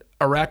is that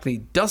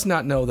Arachne does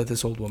not know that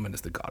this old woman is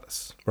the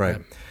goddess.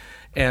 Right.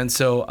 And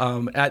so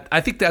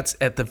I think that's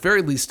at the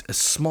very least a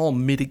small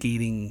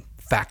mitigating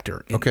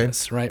factor in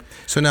this, right?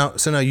 So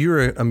now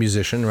you're a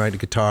musician, right? A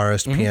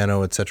guitarist,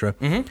 piano, etc.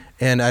 Mm-hmm.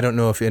 And I don't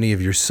know if any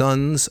of your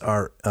sons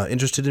are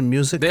interested in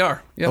music. They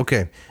are. Yeah.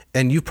 Okay.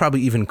 And you've probably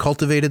even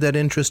cultivated that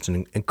interest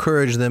and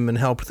encouraged them and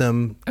helped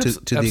them to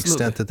the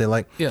extent that they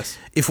like. Yes.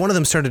 If one of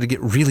them started to get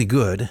really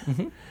good,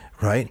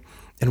 right,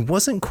 and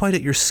wasn't quite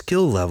at your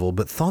skill level,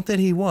 but thought that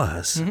he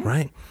was,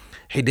 right?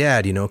 Hey,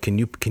 Dad, can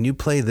you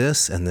play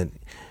this? And then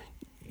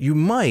you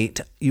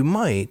might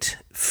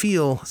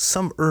feel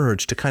some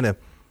urge to kind of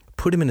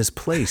put him in his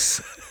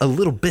place a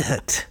little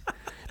bit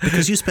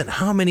because you spent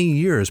how many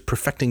years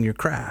perfecting your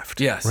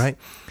craft? Yes. Right?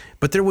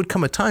 But there would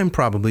come a time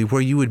probably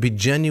where you would be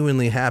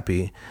genuinely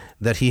happy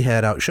that he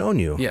had outshone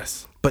you.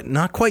 Yes. But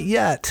not quite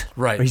yet.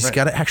 Right. He's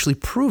got to actually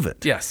prove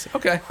it. Yes.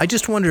 Okay. I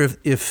just wonder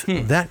if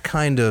that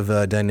kind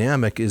of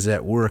dynamic is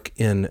at work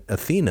in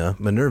Athena,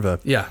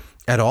 Minerva,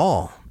 at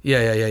all.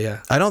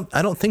 Yeah. I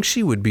don't think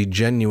she would be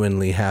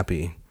genuinely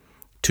happy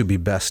to be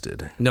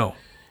bested. No.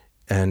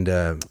 And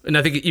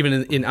I think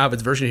even in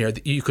Ovid's version here,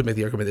 you could make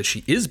the argument that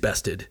she is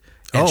bested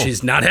and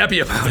she's not happy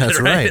about that's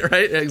it. Right? right.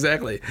 Right?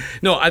 Exactly.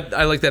 No,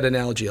 I like that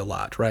analogy a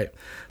lot. Right.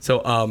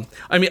 So,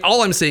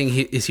 all I'm saying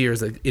is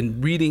that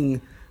in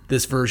reading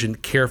this version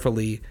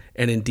carefully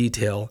and in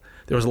detail,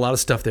 there was a lot of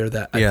stuff there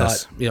that I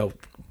thought,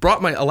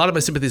 brought a lot of my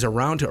sympathies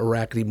around to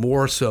Arachne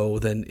more so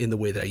than in the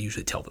way that I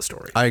usually tell the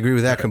story. I agree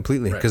with that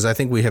completely because I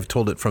think we have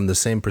told it from the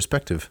same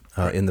perspective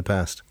in the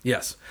past.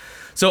 Yes.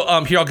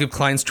 So here I'll give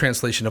Klein's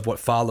translation of what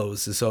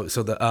follows.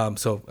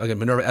 So again,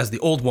 Minerva as the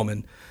old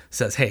woman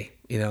says, "Hey,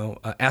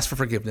 ask for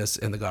forgiveness,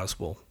 and the goddess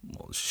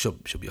she'll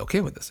be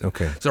okay with this."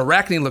 Okay. So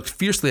Arachne looked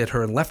fiercely at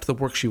her and left the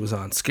work she was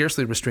on,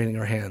 scarcely restraining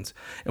her hands,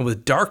 and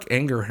with dark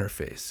anger in her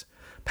face.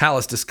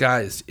 Pallas,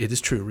 disguised, it is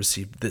true,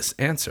 received this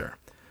answer: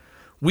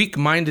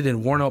 Weak-minded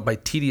and worn out by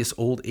tedious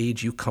old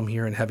age, you come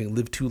here, and having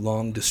lived too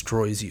long,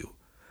 destroys you.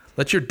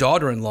 Let your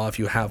daughter-in-law, if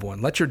you have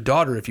one, let your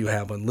daughter, if you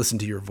have one, listen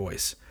to your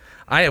voice.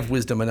 I have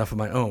wisdom enough of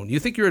my own. You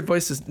think your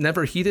advice is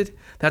never heeded?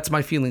 That's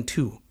my feeling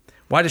too.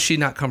 Why does she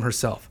not come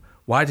herself?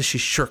 Why does she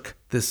shirk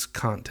this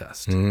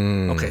contest?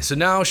 Okay, so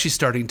now she's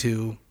starting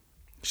to...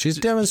 She's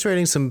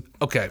demonstrating some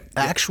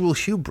actual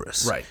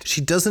hubris. Right. She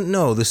doesn't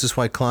know. This is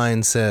why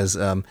Klein says,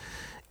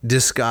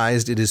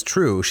 disguised it is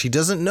true. She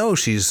doesn't know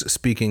she's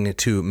speaking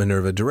to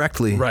Minerva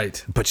directly.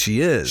 Right. But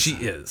she is. She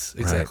is.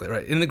 Exactly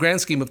right. In the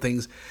grand scheme of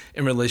things,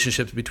 in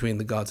relationships between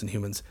the gods and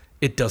humans,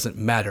 it doesn't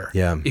matter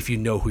if you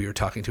know who you're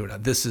talking to or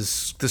not. This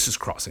is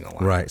crossing a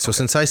line. Right. So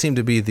since I seem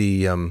to be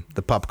the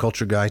pop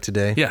culture guy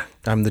today,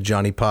 I'm the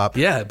Johnny Pop.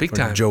 Yeah, big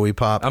time. Joey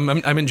Pop. I'm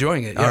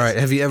enjoying it. Yes. All right.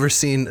 Have you ever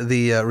seen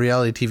the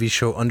reality TV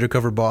show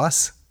Undercover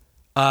Boss?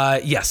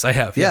 Yes, I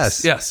have.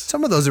 Yes.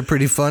 Some of those are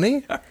pretty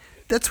funny.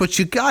 That's what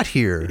you got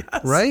here,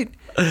 right?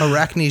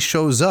 Arachne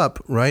shows up,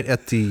 right,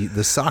 at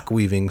the sock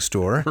weaving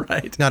store.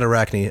 Right. Not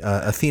Arachne,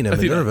 Athena,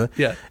 Minerva.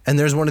 Yeah. And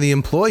there's one of the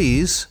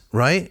employees,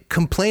 right,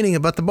 complaining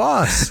about the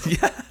boss.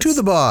 Yes. To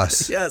the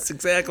boss. Yes,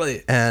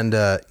 exactly. And,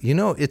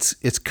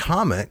 it's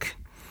comic,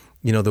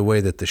 the way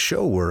that the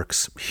show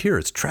works. Here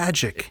it's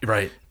tragic.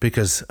 Right.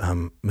 Because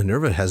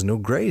Minerva has no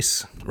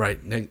grace. Right.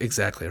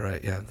 Exactly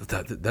right. Yeah.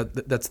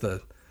 That's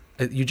the...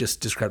 You just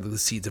described the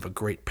seeds of a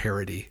great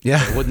parody. Yeah.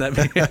 So wouldn't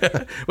that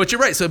be? But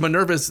you're right. So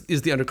Minerva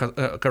is the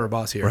undercover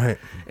boss here. Right.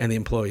 And the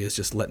employee is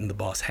just letting the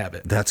boss have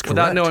it. That's correct.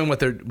 Without knowing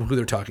who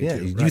they're talking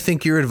to. Do you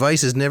think your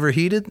advice is never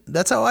heeded?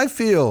 That's how I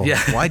feel.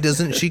 Yeah. Why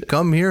doesn't she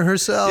come here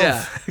herself?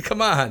 Yeah.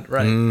 Come on.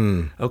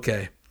 Right.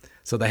 Okay.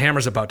 So the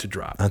hammer's about to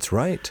drop. That's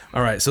right.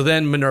 All right. So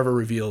then Minerva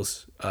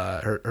reveals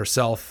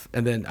herself.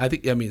 And then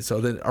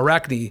so then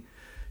Arachne...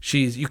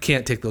 you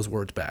can't take those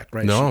words back,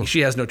 right? No.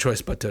 She has no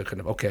choice but to kind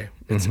of, we're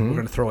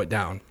going to throw it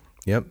down.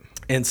 Yep.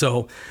 And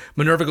so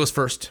Minerva goes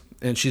first,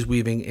 and she's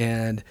weaving,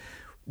 and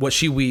what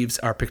she weaves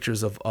are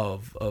pictures of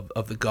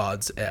the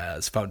gods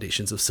as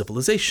foundations of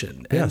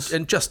civilization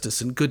and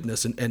justice and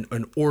goodness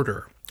and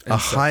order. And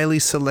highly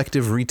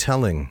selective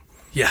retelling.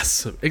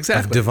 Yes,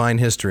 exactly. Of divine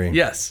history.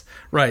 Yes,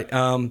 right. Do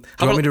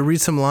you want me to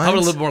read some lines? How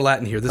about a little more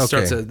Latin here? This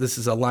this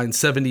is a line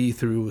 70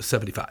 through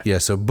 75. Yeah,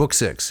 so book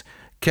 6.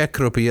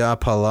 Kekropia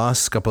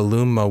palas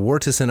scapulum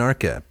vortis in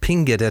arca,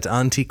 pinget et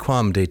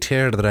antiquam de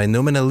terrae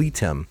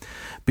nominalitem,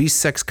 bis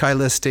sex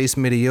caeles stes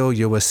medio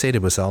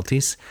sedibus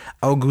altis,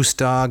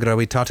 Augusta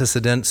gravitatis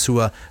sedent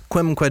sua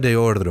quemque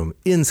deordrum,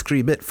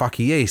 inscribit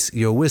facies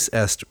vis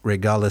est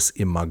regalis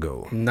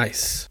imago.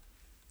 Nice.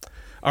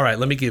 All right,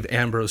 let me give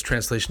Ambrose's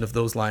translation of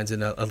those lines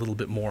in a little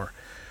bit more.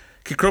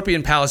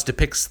 Kekropian Palace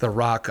depicts the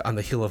rock on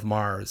the hill of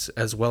Mars,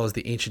 as well as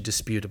the ancient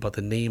dispute about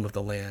the name of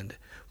the land.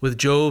 With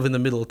Jove in the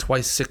middle,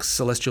 twice 6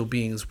 celestial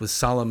beings with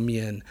solemn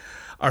mien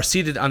are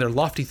seated on their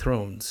lofty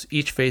thrones.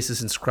 Each face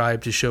is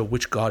inscribed to show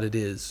which god it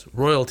is.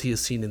 Royalty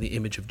is seen in the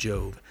image of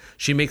Jove.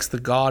 She makes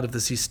the god of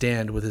the sea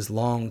stand with his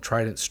long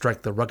trident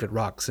strike the rugged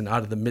rocks, and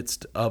out of the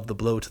midst of the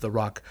blow to the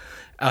rock,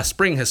 a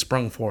spring has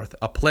sprung forth,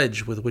 a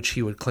pledge with which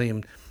he would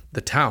claim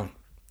the town.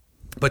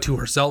 But to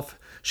herself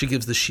she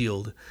gives the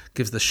shield,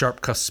 gives the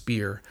sharp-cussed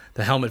spear,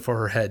 the helmet for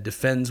her head,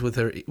 defends with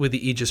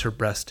the aegis her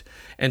breast,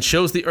 and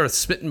shows the earth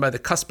smitten by the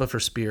cusp of her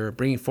spear,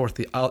 bringing forth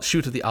the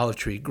shoot of the olive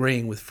tree,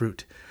 graying with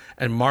fruit,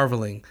 and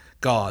marveling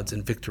gods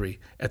and victory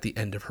at the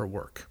end of her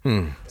work.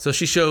 So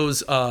she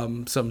shows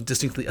some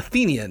distinctly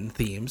Athenian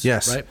themes.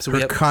 Yes, right? So her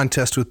we have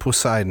contest with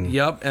Poseidon.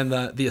 Yep, and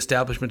the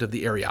establishment of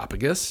the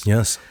Areopagus.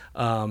 Yes,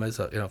 as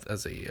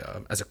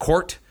a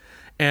court.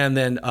 And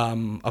then,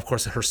 of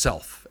course,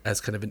 herself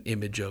as kind of an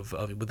image of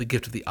with the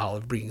gift of the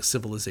olive, bringing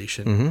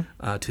civilization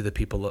to the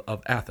people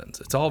of Athens.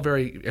 It's all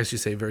very, as you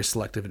say, very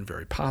selective and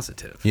very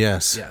positive.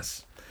 Yes.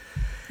 Yes.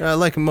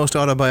 Like most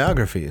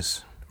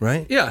autobiographies,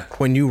 right? Yeah.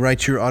 When you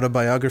write your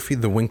autobiography,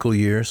 The Winkle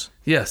Years.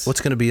 Yes. What's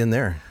going to be in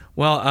there?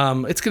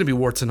 Well, it's going to be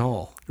warts and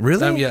all.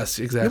 Really? Yes,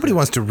 exactly. Nobody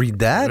wants to read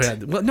that.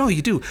 Yeah. Well, no,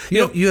 you do.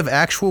 You have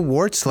actual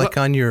warts, like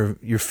on your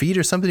feet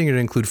or something? You're going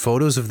to include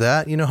photos of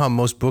that? You know how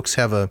most books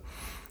have a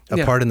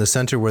part in the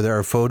center where there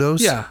are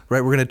photos? Yeah. Right?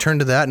 We're going to turn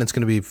to that, and it's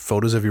going to be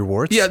photos of your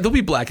warts? Yeah, they'll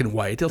be black and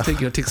white. They'll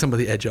take some of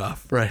the edge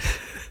off. Right.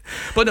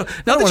 But no,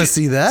 I want to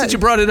see that. Since you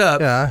brought it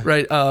up, yeah.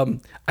 Right?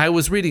 I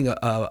was reading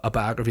a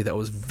biography that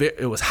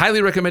was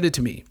highly recommended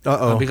to me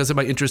because of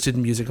my interest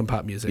in music and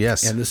pop music.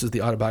 Yes. And this is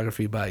the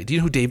autobiography by. Do you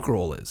know who Dave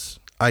Grohl is?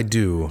 I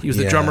do. He was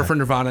the drummer for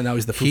Nirvana. Now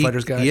he's the Foo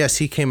Fighters guy. Yes,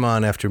 he came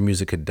on after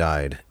music had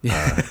died in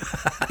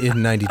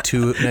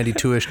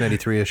 92-ish,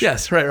 93-ish.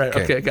 Yes, right.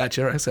 Okay,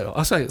 gotcha. Right. So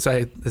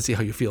let's see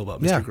how you feel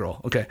about Mr.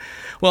 Grohl. Okay.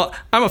 Well,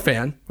 I'm a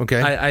fan.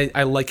 Okay.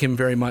 I like him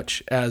very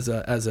much as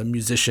a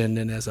musician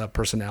and as a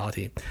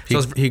personality.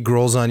 So he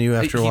Grohls on you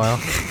after a while?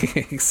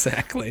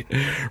 Exactly.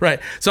 Right.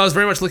 So I was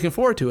very much looking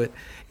forward to it.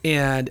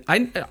 And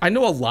I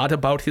know a lot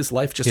about his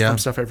life just from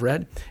stuff I've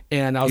read.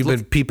 And I was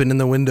been peeping in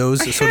the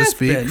windows, so to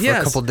speak, for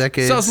a couple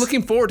decades. So I was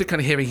looking forward to kind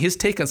of having his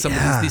take on some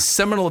of these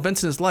seminal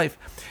events in his life.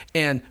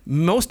 And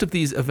most of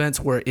these events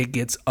where it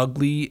gets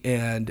ugly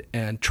and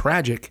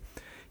tragic,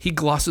 he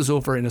glosses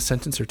over in a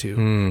sentence or two,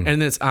 and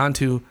then it's on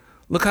to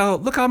look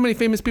how many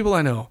famous people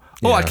I know.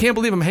 Oh, I can't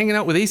believe I'm hanging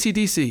out with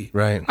AC/DC.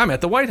 Right. I'm at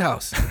the White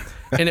House.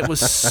 And it was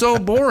so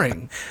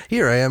boring.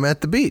 Here I am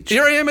at the beach.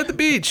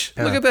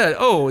 Look at that.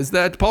 Oh, is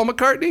that Paul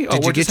McCartney? Oh,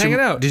 we're just hanging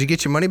out. Did you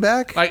get your money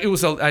back? I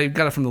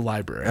got it from the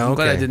library. I'm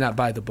glad I did not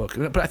buy the book.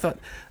 But I thought,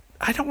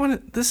 I don't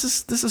want to. This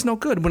is no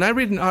good. When I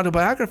read an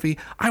autobiography,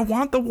 I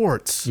want the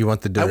warts. You want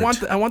the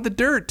dirt. I want the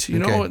dirt. You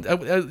know,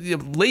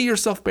 lay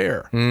yourself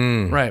bare.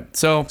 Right.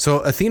 So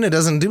Athena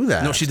doesn't do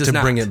that. No, she does to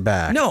not. bring it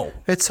back. No,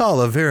 it's all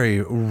a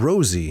very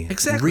rosy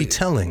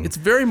retelling. It's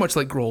very much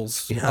like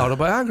Grohl's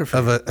autobiography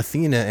of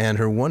Athena and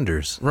her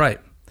wonders. Right.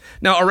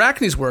 Now,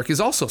 Arachne's work is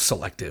also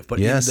selective,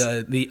 but in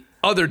the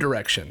other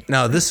direction.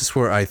 Now, this is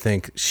where I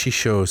think she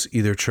shows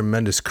either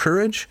tremendous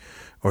courage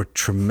or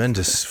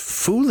tremendous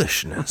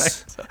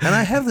foolishness. Right. And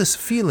I have this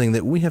feeling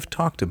that we have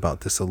talked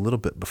about this a little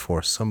bit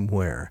before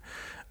somewhere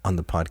on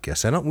the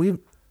podcast.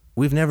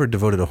 We've never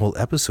devoted a whole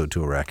episode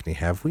to Arachne,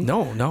 have we?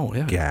 No.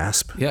 Yeah.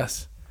 Gasp.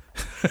 Yes.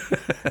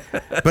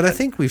 But I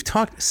think we've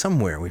talked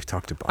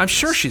about I'm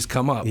sure she's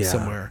come up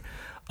somewhere.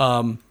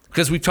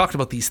 Because we've talked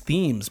about these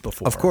themes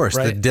before. Of course,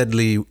 right?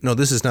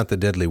 this is not the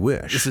deadly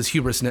wish. This is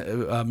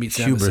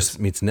hubris-meets-nemesis.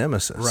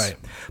 Hubris-meets-nemesis. Right.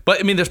 But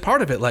I mean, there's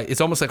part of it, like,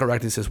 it's almost like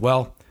Arachne says,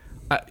 well,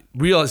 I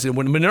realize that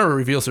when Minerva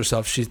reveals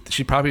herself,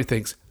 she probably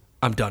thinks,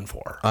 I'm done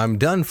for.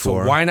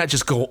 So why not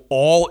just go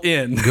all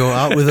in? Go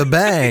out with a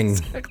bang.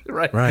 Exactly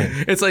right. Right.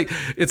 It's like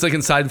in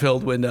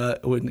Seinfeld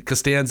when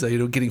Costanza,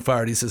 getting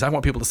fired, he says, I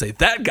want people to say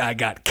that guy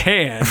got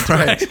canned.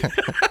 Right.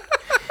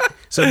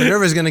 So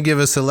Minerva's going to give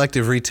a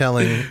selective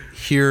retelling.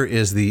 Here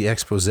is the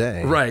expose.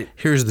 Right.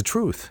 Here's the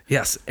truth.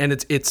 Yes, and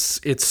it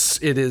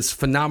is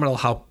phenomenal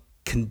how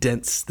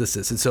condensed this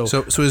is. And so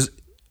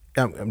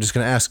I'm just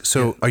going to ask.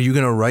 So, are you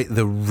going to write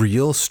the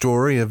real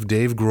story of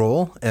Dave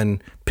Grohl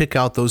and pick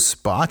out those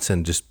spots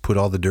and just put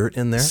all the dirt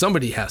in there?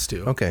 Somebody has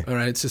to. Okay. All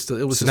right. It's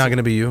not going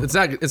to be you. It's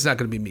not going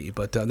to be me.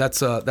 But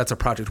that's a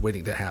project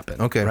waiting to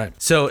happen. Okay. Right.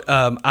 So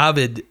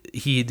Ovid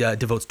he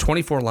devotes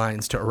 24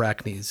 lines to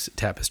Arachne's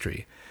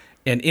tapestry.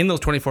 And in those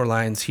 24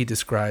 lines, he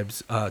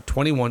describes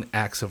 21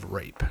 acts of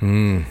rape.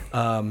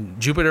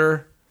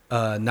 Jupiter,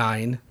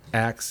 9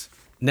 acts.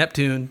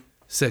 Neptune,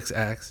 6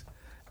 acts.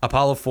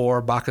 Apollo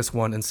 4, Bacchus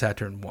 1, and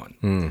Saturn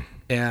 1.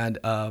 And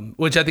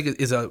which I think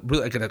is a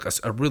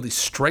really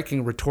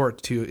striking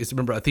retort to is,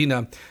 remember,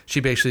 Athena,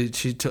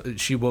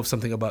 she wove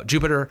something about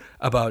Jupiter,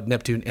 about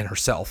Neptune, and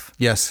herself.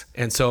 Yes.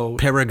 And so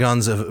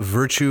paragons of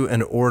virtue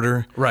and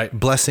order, right,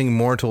 blessing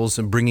mortals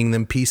and bringing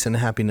them peace and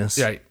happiness.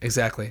 Right,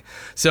 exactly.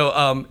 So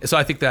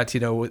I think that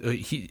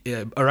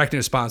Arachne's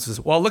response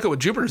is, well, look at what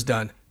Jupiter's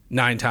done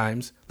 9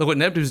 times. Look what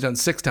Neptune's done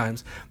 6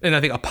 times. And I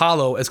think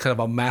Apollo is kind of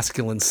a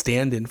masculine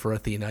stand-in for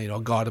Athena,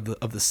 god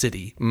of the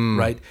city,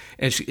 right?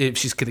 And if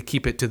she's going to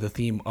keep it to the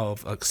theme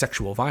of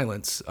sexual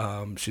violence,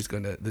 these are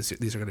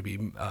going to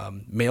be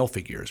male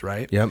figures,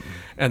 right? Yep.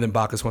 And then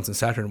Bacchus once and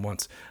Saturn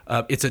once.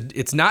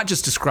 It's not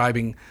just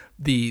describing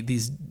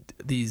these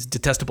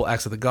detestable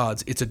acts of the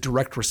gods. It's a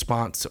direct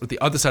response, or the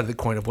other side of the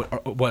coin of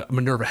what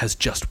Minerva has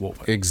just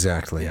woven.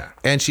 Exactly. Yeah.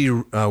 And she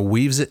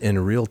weaves it in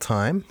real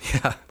time.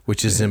 Yeah.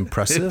 Which is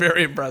impressive.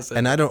 Very impressive.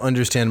 And I don't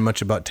understand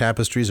much about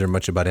tapestries or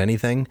much about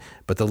anything,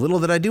 but the little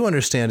that I do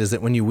understand is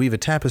that when you weave a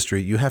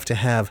tapestry, you have to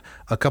have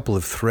a couple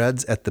of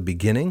threads at the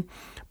beginning,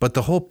 but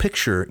the whole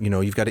picture,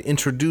 you've got to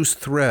introduce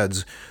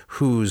threads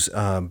whose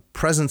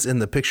presence in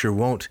the picture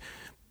won't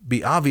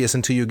be obvious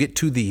until you get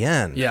to the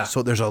end. Yeah.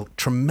 So there's a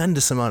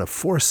tremendous amount of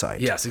foresight.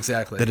 Yes,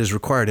 exactly. That is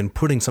required in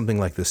putting something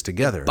like this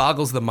together. It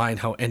boggles the mind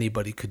how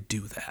anybody could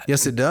do that.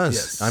 Yes, it does.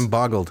 Yes. I'm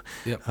boggled.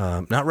 Yep.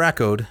 Not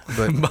raccoed,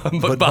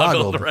 but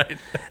boggled. Right.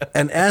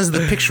 And as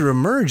the picture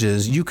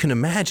emerges, you can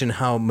imagine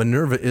how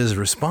Minerva is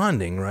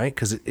responding, right?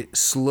 Because it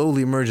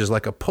slowly emerges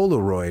like a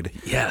Polaroid.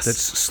 Yes. That's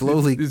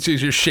slowly...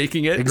 You're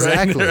shaking it.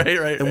 Exactly.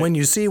 Right. And when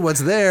you see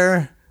what's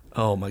there...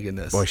 Oh, my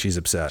goodness. Boy, she's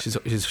upset.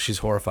 She's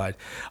horrified.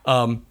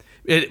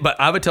 But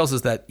Ovid tells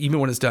us that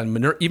even when it's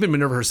done, even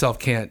Minerva herself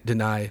can't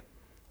deny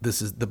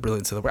this is the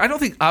brilliance of the work. I don't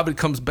think Ovid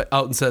comes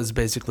out and says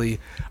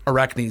basically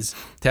Arachne's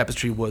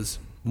tapestry was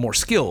more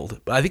skilled,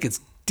 but I think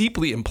it's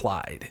deeply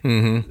implied.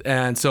 Mm-hmm.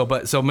 And so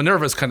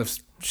Minerva's kind of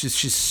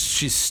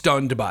she's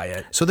stunned by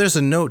it. So there's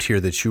a note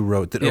here that you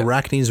wrote that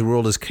Arachne's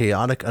world is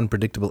chaotic,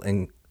 unpredictable,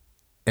 and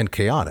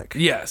chaotic.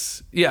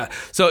 Yes, yeah.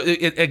 So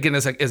it again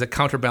is a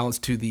counterbalance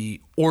to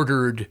the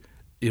ordered,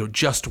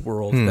 just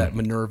world that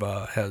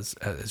Minerva has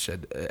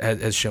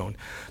shown.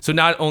 So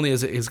not only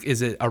is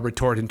it a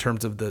retort in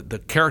terms of the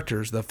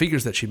characters, the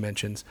figures that she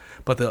mentions,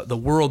 but the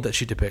world that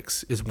she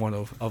depicts is one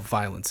of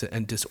violence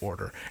and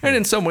disorder. And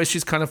in some ways,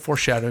 she's kind of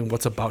foreshadowing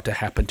what's about to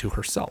happen to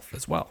herself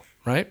as well,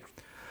 right?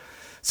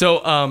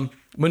 So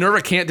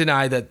Minerva can't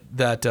deny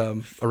that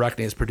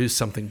Arachne has produced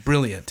something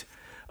brilliant,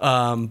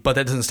 but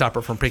that doesn't stop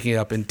her from picking it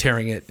up and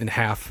tearing it in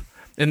half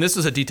And this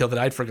is a detail that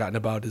I'd forgotten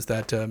about, is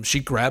that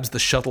she grabs the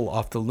shuttle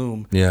off the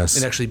loom Yes.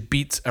 and actually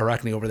beats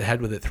Arachne over the head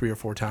with it 3 or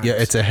 4 times. Yeah,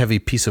 it's a heavy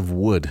piece of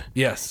wood.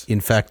 Yes.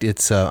 In fact,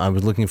 it's I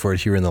was looking for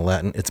it here in the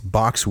Latin. It's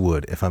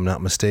boxwood, if I'm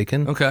not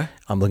mistaken. Okay.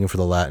 I'm looking for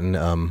the Latin.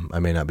 I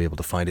may not be able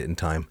to find it in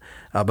time.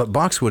 But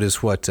boxwood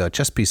is what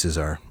chess pieces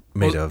are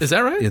made of. Is that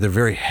right? Yeah, they're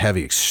very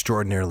heavy,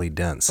 extraordinarily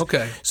dense.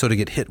 Okay. So to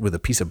get hit with a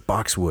piece of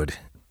boxwood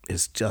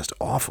is just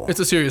awful. It's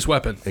a serious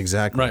weapon.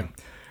 Exactly. Right.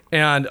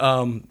 And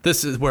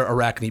this is where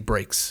Arachne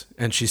breaks,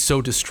 and she's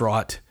so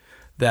distraught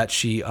that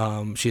she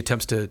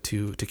attempts to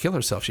kill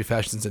herself. She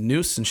fashions a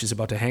noose, and she's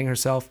about to hang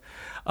herself.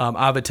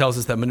 Ovid tells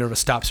us that Minerva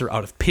stops her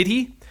out of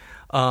pity,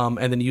 and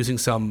then using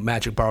some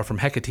magic borrowed from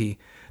Hecate,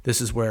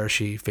 this is where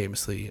she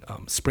famously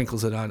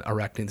sprinkles it on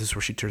Arachne. This is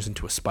where she turns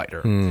into a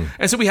spider.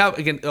 And so we have,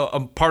 again,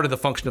 a part of the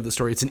function of the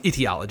story. It's an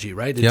etiology,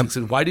 right? It's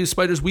why do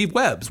spiders weave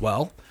webs?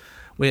 Well,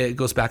 it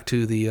goes back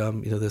to the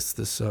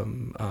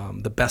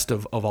the best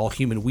of all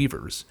human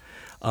weavers,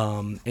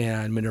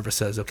 and Minerva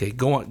says, "Okay,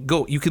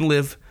 go. You can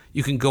live.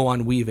 You can go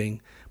on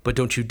weaving, but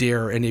don't you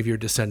dare, any of your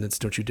descendants,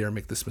 don't you dare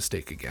make this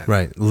mistake again."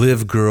 Right.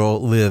 Live, girl,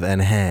 live,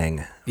 and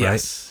hang.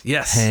 Yes. Right?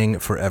 Yes. Hang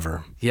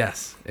forever.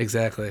 Yes.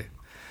 Exactly.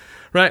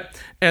 Right.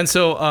 And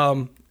so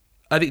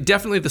I think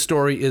definitely the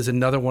story is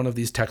another one of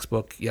these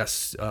textbook.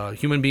 Yes,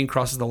 human being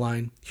crosses the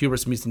line.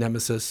 Hubris meets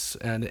nemesis,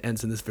 and it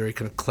ends in this very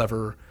kind of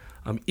clever.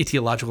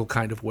 Etiological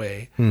kind of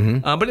way.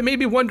 But it made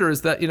me wonder,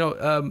 is that,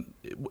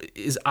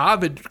 is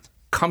Ovid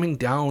coming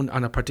down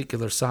on a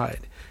particular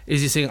side?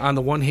 Is he saying, on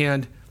the one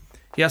hand,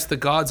 yes, the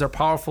gods are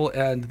powerful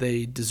and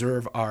they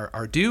deserve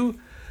our due,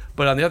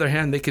 but on the other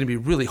hand, they can be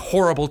really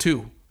horrible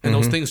too. And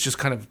those things just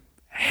kind of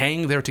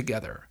hang there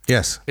together.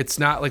 Yes. It's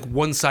not like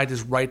one side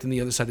is right and the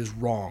other side is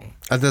wrong.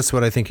 That's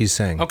what I think he's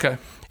saying. Okay.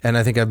 And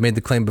I think I've made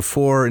the claim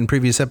before in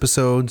previous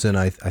episodes, and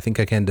I think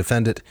I can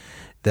defend it,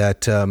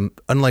 that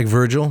unlike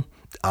Virgil,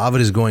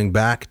 Ovid is going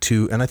back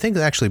to, and I think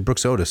actually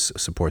Brooks Otis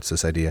supports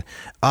this idea,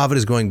 Ovid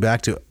is going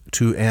back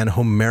to an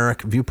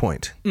Homeric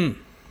viewpoint.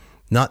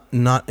 Not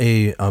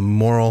a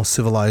moral,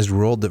 civilized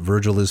world that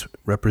Virgil is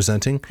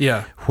representing,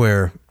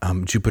 where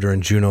Jupiter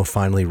and Juno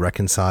finally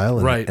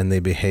reconcile and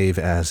they behave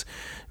as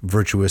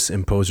virtuous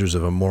imposers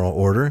of a moral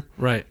order.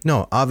 Right.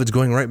 No, Ovid's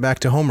going right back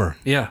to Homer.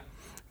 Yeah.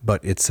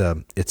 But it's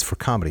for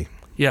comedy.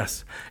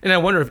 Yes. And I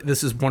wonder if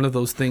this is one of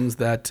those things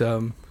that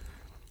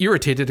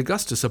irritated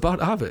Augustus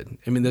about Ovid.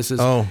 I mean, this is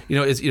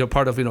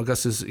part of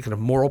Augustus' kind of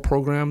moral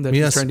program that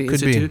he's trying to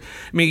institute.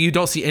 I mean, you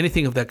don't see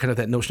anything of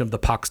that notion of the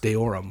pax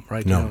deorum,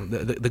 right? No.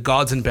 The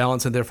gods in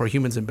balance and therefore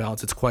humans in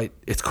balance. It's quite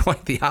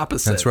the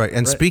opposite. That's right.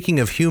 And speaking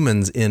of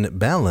humans in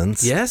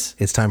balance, yes,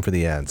 it's time for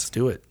the ads. Let's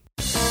do it.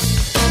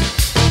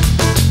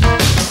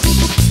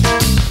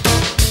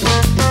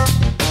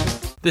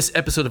 This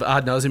episode of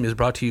Ad Nauseam is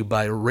brought to you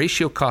by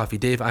Ratio Coffee.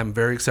 Dave, I'm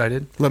very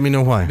excited. Let me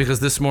know why. Because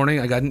this morning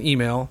I got an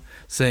email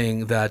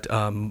saying that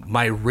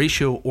my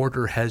Ratio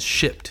order has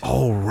shipped.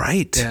 Oh,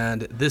 right.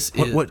 And this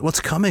is...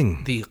 What's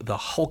coming? The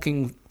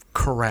hulking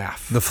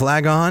carafe. The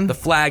flagon? The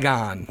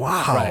flagon.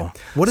 Wow. Right.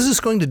 What is this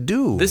going to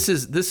do?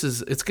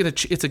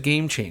 It's a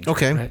game changer.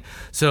 Okay. Right?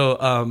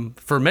 So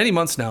for many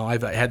months now,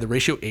 I've had the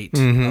Ratio 8,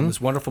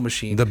 this wonderful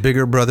machine. The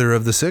bigger brother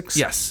of the 6?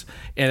 Yes.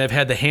 And I've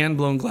had the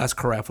hand-blown glass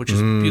carafe, which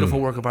is a beautiful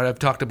work of art. I've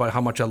talked about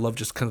how much I love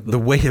just kind of the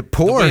way it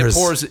pours. The way it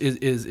pours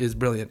is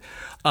brilliant.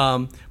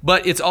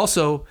 But it's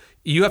also,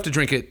 you have to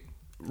drink it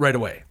right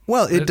away.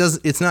 Well,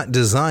 it's not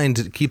designed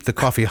to keep the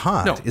coffee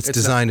hot. No, it's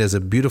designed as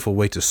a beautiful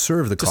way to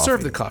serve the coffee. To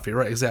serve the coffee,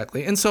 right,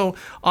 exactly. And so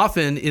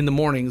often in the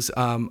mornings,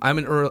 I am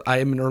an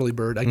early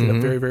bird. I get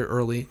up very, very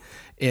early.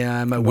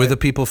 And my wife, with a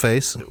people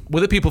face.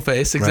 With a people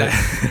face,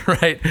 exactly.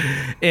 Right.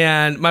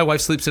 And my wife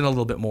sleeps in a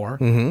little bit more.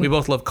 We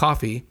both love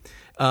coffee.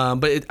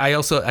 But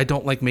I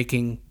don't like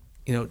making,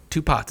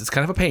 2 pots. It's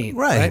kind of a pain.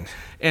 Right.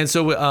 And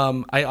so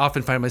I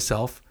often find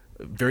myself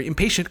very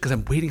impatient because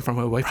I'm waiting for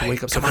my wife to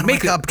wake up. Come on,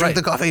 wake up, drink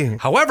the coffee.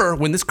 However,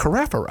 when this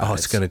carafe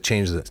arrives, it's going to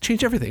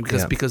change everything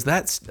because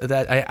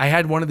I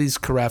had one of these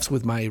carafes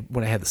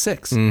when I had the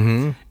 6,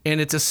 and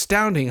it's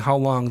astounding how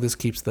long this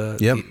keeps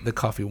the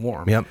coffee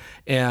warm. Yep.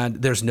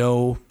 And there's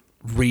no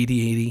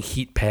radiating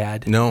heat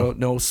pad.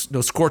 No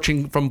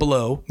scorching from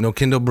below. No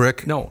Kindle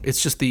brick. No,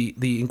 it's just the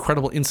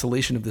incredible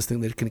insulation of this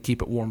thing that can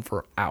keep it warm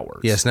for hours.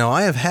 Yes. Now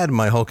I have had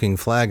my hulking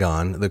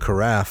flagon, the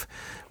carafe,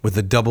 with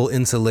the double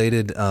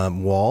insulated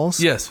walls.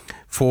 Yes.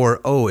 For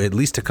at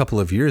least a couple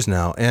of years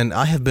now, and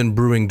I have been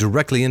brewing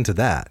directly into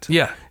that.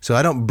 Yeah. So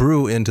I don't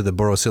brew into the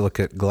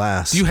borosilicate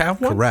glass. Do you have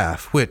one?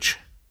 Carafe, which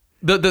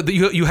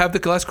you have the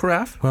glass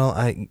carafe? Well,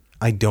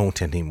 I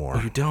don't anymore.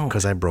 Oh, you don't?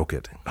 Because I broke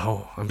it.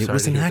 Oh, I'm sorry. It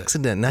was an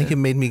accident. Now you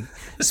made me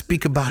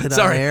speak about it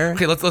on air.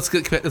 Okay, let's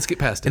get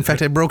past it. In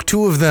fact, I broke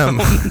 2 of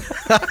them.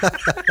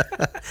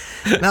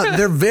 Now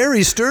they're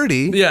very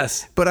sturdy.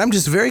 Yes. But I'm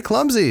just very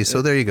clumsy.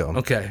 So there you go.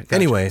 Okay. Gotcha.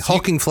 Anyway,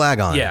 hulking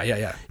flagon.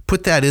 Yeah.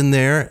 put that in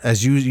there.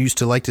 As you used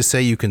to like to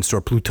say, you can store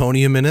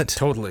plutonium in it.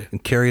 Totally.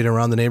 And carry it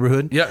around the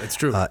neighborhood. Yeah, it's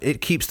true. It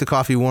keeps the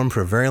coffee warm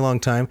for a very long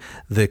time.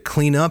 The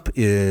cleanup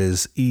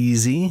is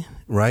easy,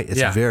 right?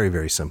 It's very,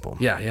 very simple.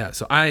 Yeah.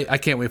 So I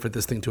can't wait for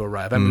this thing to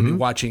arrive. I'm going to be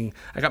watching.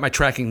 I got my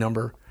tracking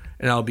number.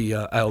 And I'll be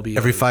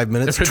every 5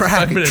 minutes. Every track.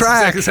 5 minutes.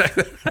 Track.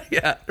 Exactly.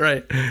 Yeah,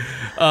 right.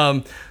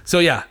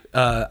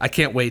 I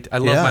can't wait. I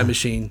love my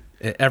machine.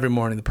 Every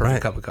morning, the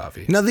perfect cup of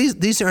coffee. Now,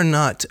 these are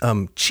not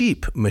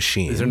cheap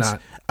machines. These are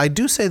not. I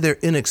do say they're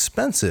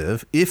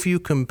inexpensive if you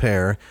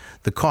compare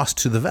the cost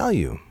to the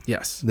value.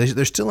 Yes.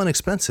 They're still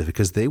inexpensive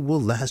because they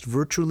will last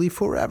virtually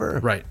forever.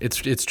 Right.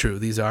 It's true.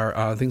 These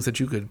are things that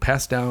you could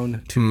pass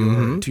down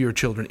to your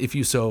children if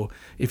you so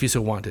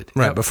wanted.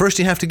 Right. Yep. But first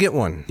you have to get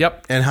one.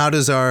 Yep. And how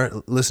does our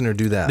listener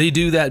do that? They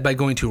do that by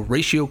going to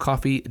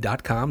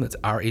ratiocoffee.com. That's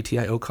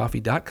RATIO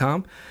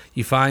coffee.com.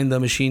 You find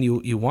the machine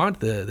you want,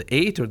 the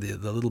 8 or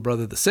the little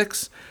brother, the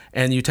 6,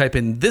 and you type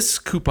in this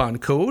coupon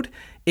code,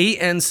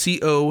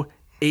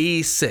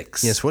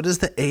 ANCOA6. Yes, what does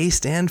the A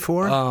stand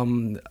for?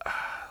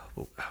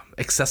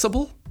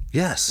 Accessible?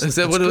 Yes. Is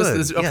that what it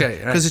was?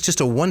 Okay. Because it's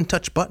just a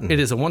one-touch button. It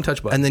is a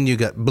one-touch button. And then you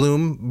got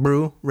bloom,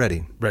 brew,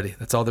 ready. Ready.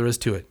 That's all there is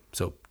to it.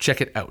 So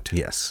check it out.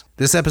 Yes.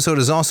 This episode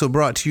is also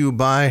brought to you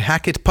by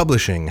Hackett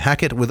Publishing.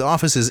 Hackett, with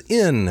offices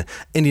in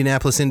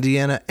Indianapolis,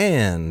 Indiana,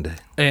 and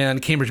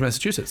Cambridge,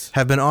 Massachusetts,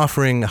 have been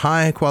offering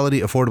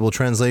high-quality, affordable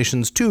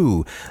translations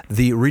to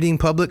the reading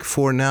public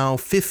for now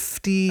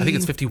 50... I think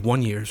it's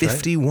 51 years,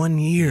 51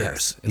 years.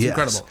 Yes. It's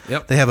incredible.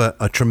 Yep. They have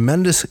a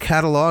tremendous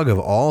catalog of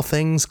all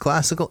things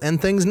classical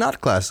and things not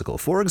classical.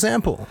 For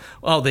example...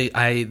 Well,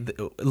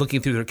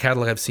 looking through their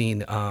catalog, I've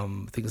seen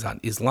things on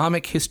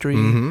Islamic history.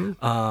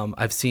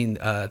 I've seen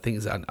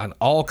things on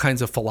all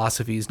kinds of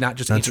philosophies, not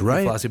just ancient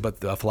philosophy, but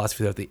the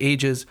philosophy of the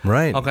ages.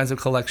 Right. All kinds of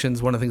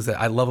collections. One of the things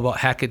that I love about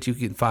Hackett, you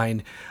can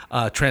find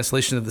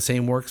translation of the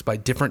same works by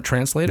different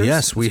translators.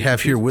 Yes, we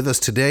have here with us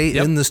today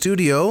in the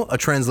studio a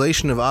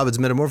translation of Ovid's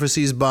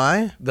Metamorphoses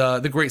by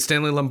the great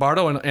Stanley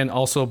Lombardo and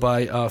also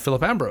by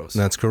Philip Ambrose.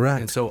 That's correct.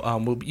 And so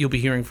you'll be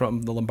hearing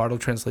from the Lombardo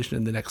translation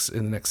in the next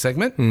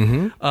segment.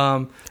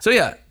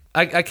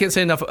 I can't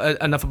say enough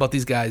about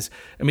these guys.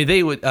 I mean,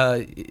 they would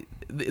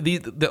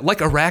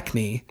like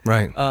Arachne,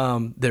 right?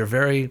 They're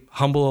very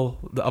humble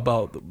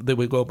about the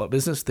way they go about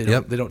business. They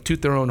don't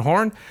toot their own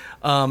horn,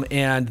 but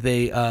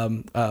they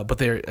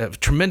have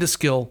tremendous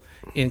skill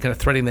in kind of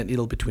threading that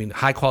needle between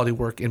high quality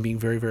work and being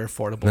very, very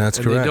affordable. That's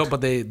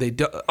correct. They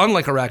don't,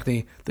 unlike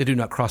Arachne, they do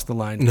not cross the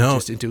line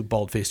just into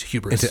bald-faced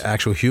hubris. Into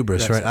actual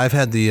hubris, right? I've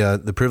had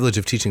the privilege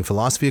of teaching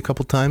philosophy a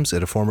couple times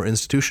at a former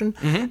institution,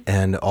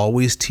 and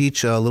always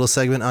teach a little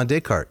segment on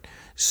Descartes.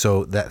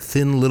 So that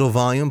thin little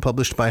volume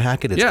published by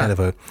Hackett, it's kind of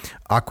a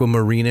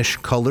aquamarine-ish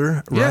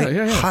color, right?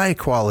 Yeah. High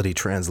quality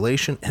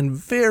translation and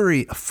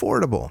very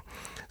affordable.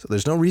 So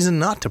there's no reason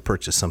not to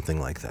purchase something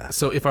like that.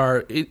 So if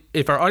our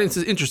audience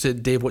is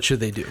interested, Dave, what should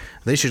they do?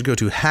 They should go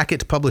to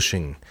Hackett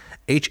Publishing,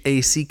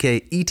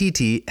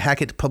 HACKETT,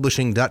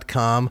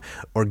 HackettPublishing.com,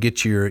 or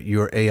get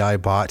your AI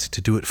bot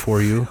to do it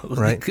for you,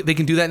 right? They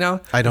can do that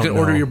now? I don't know. They can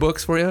order your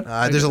books for you?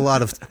 There's a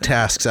lot of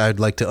tasks I'd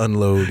like to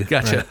unload.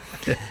 Gotcha.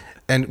 Right?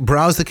 And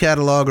browse the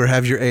catalog or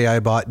have your AI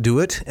bot do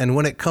it. And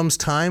when it comes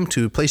time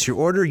to place your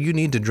order, you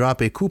need to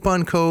drop a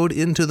coupon code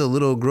into the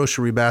little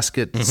grocery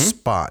basket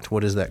spot.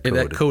 What is that code?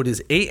 That code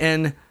is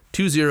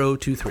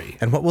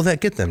AN2023. And what will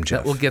that get them,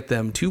 Jeff? That will get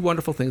them two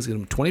wonderful things. Get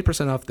them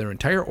 20% off their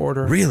entire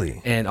order.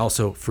 Really? And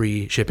also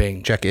free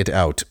shipping. Check it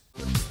out.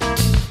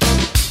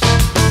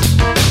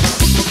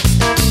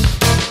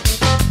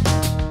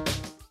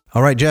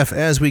 All right, Jeff,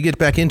 as we get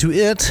back into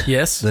it,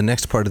 the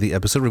next part of the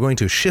episode, we're going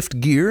to shift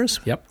gears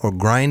or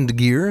grind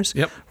gears.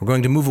 We're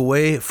going to move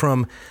away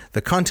from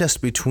the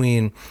contest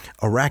between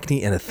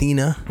Arachne and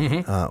Athena,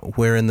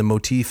 wherein the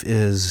motif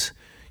is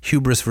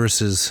hubris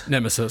versus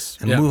nemesis,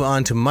 and move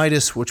on to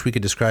Midas, which we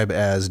could describe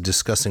as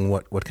discussing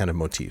what kind of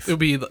motif. It would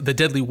be the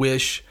deadly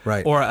wish,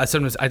 right? Or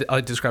sometimes I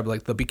describe it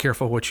like the be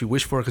careful what you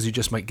wish for because you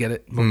just might get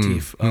it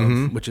motif,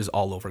 which is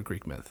all over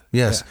Greek myth.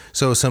 Yes. Yeah.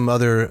 So some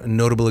other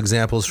notable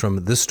examples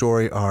from this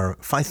story are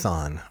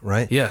Phaethon,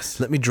 right? Yes.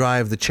 Let me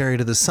drive the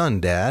chariot of the sun,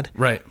 Dad.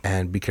 Right.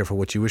 And be careful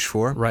what you wish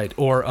for. Right.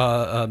 Or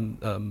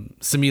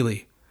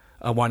Semele.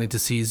 Wanting to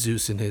see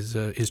Zeus in his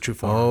true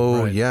form.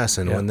 Oh, right. Yes.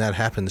 And when that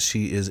happens,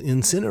 she is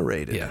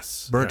incinerated.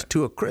 Yes. Burnt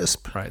to a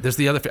crisp. Right. There's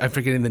the other, I'm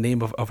forgetting the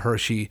name of her.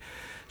 She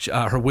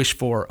her wish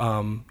for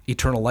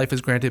eternal life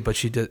is granted, but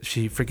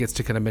she forgets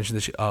to kind of mention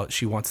that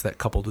she wants that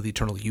coupled with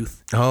eternal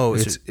youth. Oh,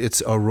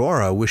 it's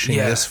Aurora wishing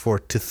this for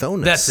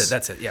Tithonus.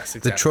 That's it. Yes,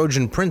 exactly. The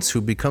Trojan prince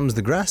who becomes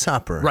the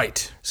grasshopper.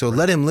 Right. So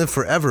let him live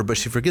forever, but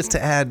she forgets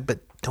to add, but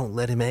don't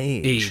let him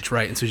age.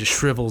 Right. And so he just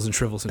shrivels and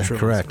shrivels and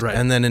shrivels. Correct. Right.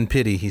 And then in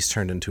pity, he's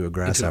turned into a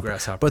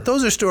grasshopper. But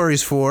those are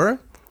stories for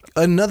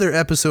another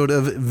episode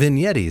of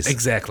Vignettes.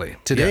 Exactly.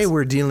 Today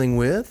we're dealing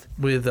with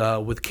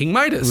King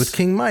Midas. With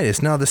King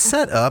Midas. Now the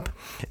setup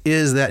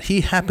is that he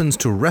happens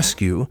to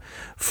rescue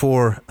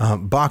for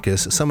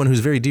Bacchus someone who's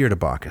very dear to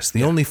Bacchus,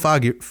 the only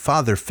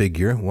father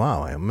figure.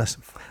 Wow, I messed.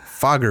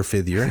 Fogger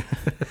figure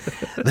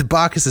that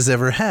Bacchus has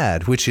ever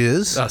had, which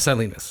is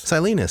Silenus.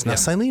 Silenus. Now,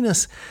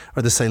 Silenus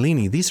or the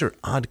Sileni, these are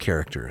odd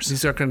characters.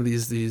 These are kind of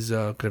these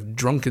kind of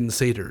drunken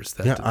satyrs.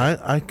 That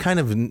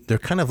they're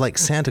kind of like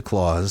Santa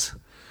Claus,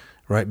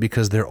 right?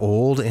 Because they're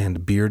old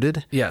and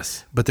bearded.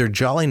 Yes. But their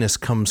jolliness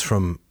comes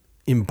from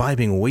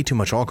imbibing way too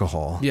much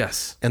alcohol.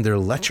 Yes. And they're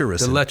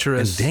lecherous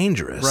and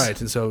dangerous. Right.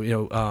 And so,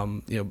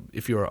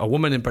 if you're a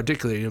woman in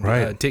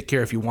particular, take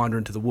care if you wander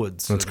into the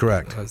woods. That's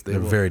correct. They're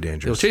very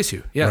dangerous. They'll chase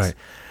you. Yes. Right.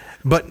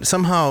 But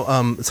somehow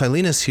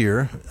Silenus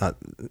here,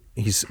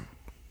 he's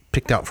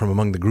picked out from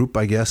among the group,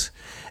 I guess,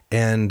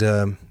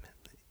 and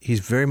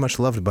he's very much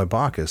loved by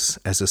Bacchus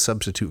as a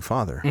substitute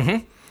father.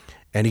 Mm-hmm.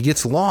 And he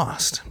gets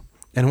lost.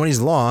 And when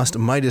he's lost,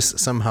 Midas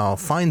somehow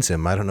finds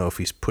him. I don't know if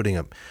he's putting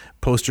up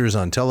posters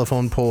on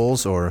telephone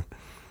poles or,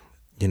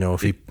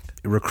 if he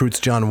recruits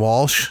John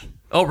Walsh.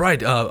 Oh, right.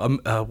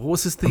 What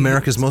was his thing?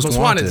 America's Most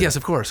Wanted. Yes,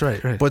 of course.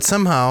 Right. But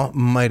somehow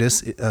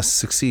Midas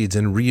succeeds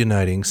in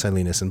reuniting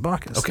Silenus and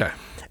Bacchus. Okay.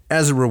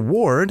 As a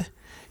reward,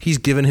 he's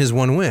given his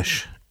one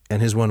wish.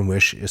 And his one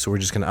wish, so we're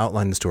just going to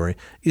outline the story,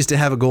 is to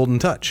have a golden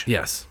touch.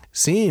 Yes.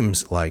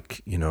 Seems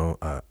like,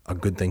 a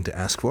good thing to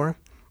ask for.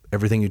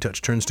 Everything you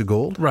touch turns to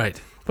gold.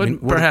 Right.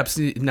 But perhaps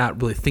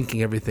not really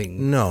thinking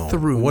everything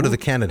through. What are the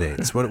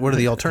candidates? What are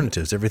the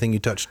alternatives? Everything you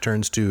touch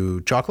turns to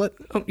chocolate?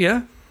 Oh,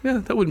 yeah. Yeah,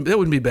 that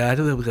wouldn't be bad.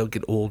 That would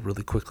get old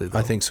really quickly, though.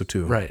 I think so,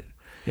 too. Right.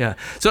 Yeah.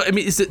 So, I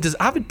mean, does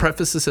Ovid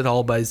preface this at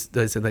all by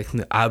saying, like,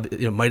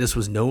 Midas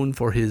was known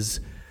for his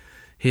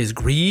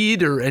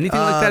greed or anything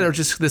like that, or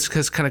just this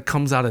kind of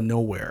comes out of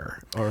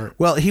nowhere? Or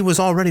well, he was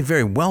already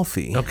very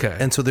wealthy. Okay.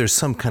 And so there's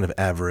some kind of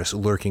avarice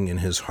lurking in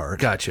his heart.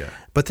 Gotcha.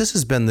 But this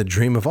has been the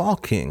dream of all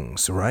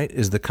kings, right?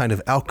 Is the kind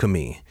of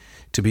alchemy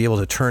to be able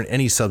to turn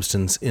any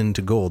substance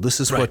into gold. This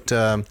is right.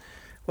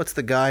 What's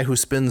the guy who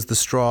spins the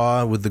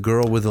straw with the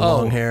girl with the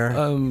long hair?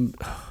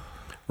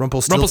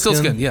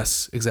 Rumpelstiltskin,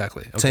 yes,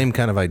 exactly. Okay. Same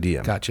kind of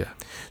idea. Gotcha.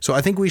 So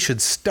I think we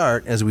should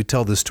start, as we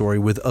tell this story,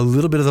 with a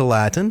little bit of the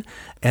Latin,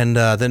 and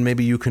then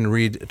maybe you can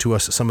read to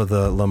us some of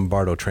the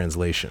Lombardo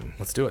translation.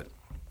 Let's do it.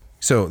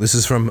 So this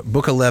is from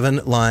Book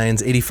 11,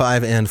 lines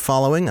 85 and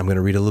following. I'm going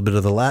to read a little bit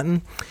of the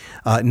Latin.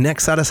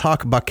 Nexatus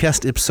hoc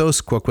bacest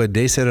ipsos quoque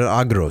deserer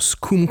agros,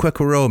 cumque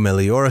quero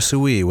meliora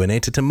sui,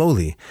 venete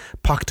temoli,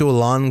 pacto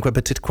lanque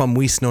petitquam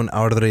vis non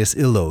ardres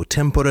illo,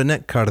 tempora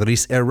nec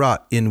cardris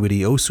erat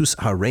invidiosus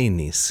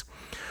harenis.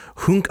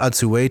 Hunc ad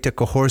suete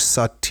cohors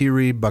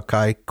satiri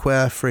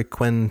bacaeque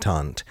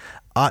frequentant,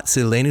 at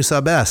silenus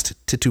abest,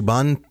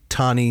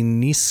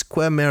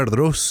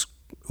 titubantaninisque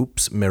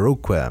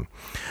meroque.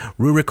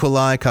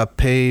 Ruricolae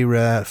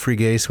capere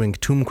friges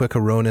vinctumque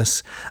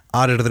coronis,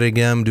 ad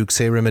regem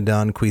duxere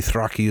medan qui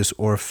Thracius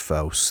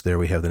Orpheus. There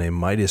we have the name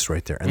Midas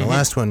right there. And the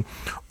last one,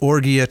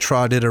 orgia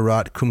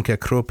tradiderat cumque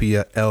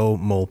cropia el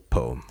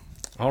molpo.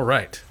 All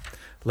right.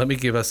 Let me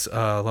give us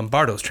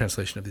Lombardo's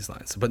translation of these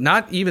lines. But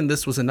not even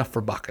this was enough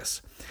for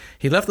Bacchus.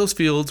 He left those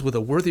fields with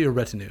a worthier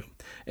retinue,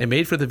 and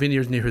made for the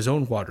vineyards near his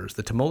own waters,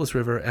 the Tmolus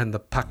River and the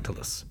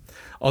Pactolus,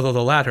 although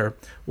the latter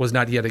was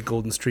not yet a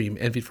golden stream,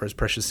 envied for his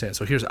precious sand.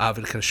 So here's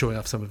Ovid kind of showing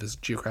off some of his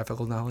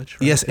geographical knowledge.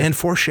 Right? Yes, and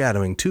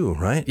foreshadowing too,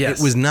 right? Yes.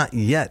 It was not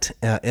yet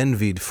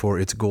envied for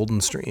its golden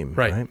stream.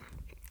 Right.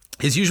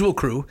 His usual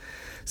crew,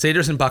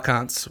 satyrs and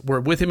bacchantes, were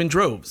with him in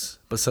droves,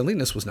 but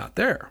Silenus was not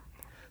there.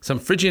 Some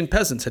Phrygian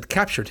peasants had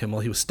captured him while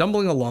he was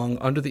stumbling along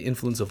under the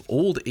influence of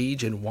old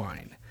age and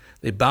wine.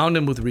 They bound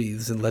him with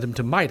wreaths and led him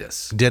to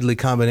Midas. Deadly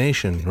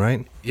combination,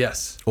 right?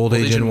 Yes. Old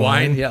age and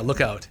wine. Yeah,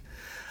 look out.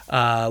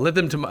 Led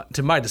them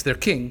to Midas, their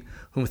king,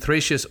 whom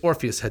Thracius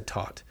Orpheus had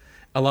taught,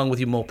 along with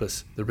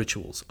Eumolpus, the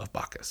rituals of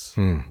Bacchus.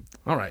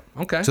 All right,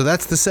 okay. So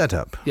that's the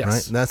setup, yes.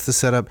 Right? That's the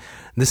setup.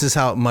 This is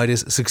how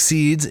Midas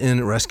succeeds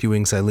in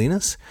rescuing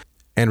Silenus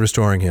and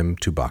restoring him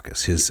to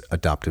Bacchus, his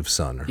adoptive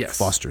son, or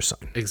foster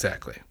son.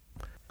 Exactly.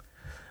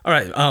 All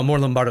right, more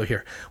Lombardo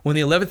here. When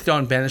the 11th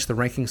dawn banished the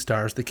ranking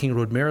stars, the king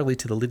rode merrily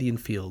to the Lydian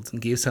fields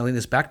and gave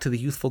Silenus back to the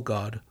youthful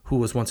god who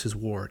was once his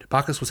ward.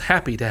 Bacchus was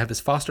happy to have his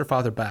foster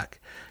father back,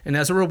 and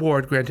as a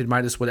reward granted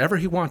Midas whatever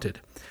he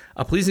wanted,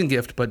 a pleasing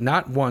gift, but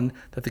not one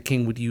that the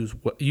king would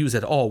use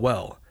at all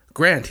well.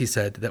 Grant, he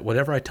said, that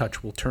whatever I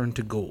touch will turn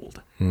to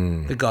gold.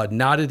 The god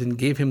nodded and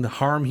gave him the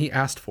harm he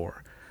asked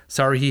for.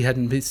 Sorry he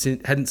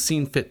hadn't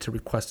seen fit to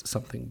request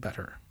something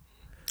better.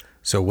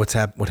 So what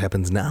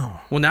happens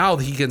now? Well, now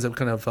he ends up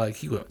kind of like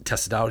he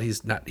tests it out.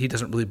 He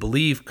doesn't really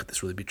believe, could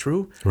this really be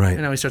true? Right.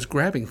 And now he starts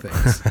grabbing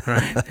things.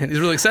 Right. And he's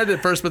really excited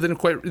at first, but then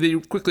he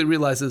quickly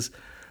realizes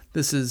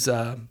this is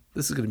going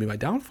to be my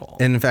downfall.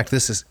 And in fact,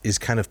 this is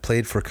kind of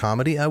played for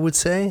comedy, I would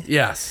say.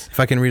 Yes. If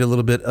I can read a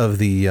little bit of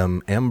the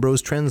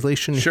Ambrose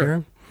translation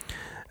here.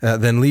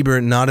 Then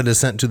Liber nodded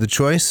assent to the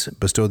choice,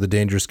 bestowed the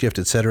dangerous gift,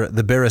 etc.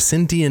 The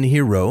Berecintian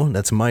hero,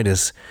 that's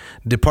Midas,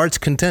 departs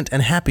content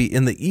and happy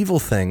in the evil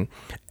thing,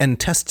 and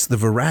tests the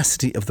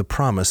veracity of the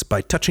promise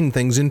by touching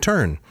things in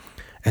turn.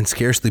 And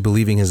scarcely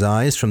believing his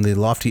eyes, from the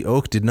lofty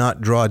oak did not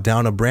draw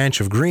down a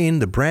branch of green,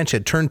 the branch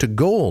had turned to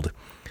gold.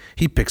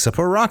 He picks up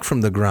a rock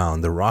from the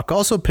ground, the rock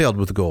also paled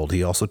with gold.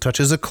 He also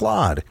touches a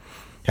clod.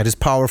 At his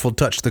powerful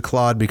touch, the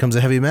clod becomes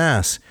a heavy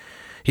mass.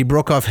 He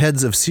broke off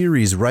heads of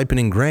Ceres,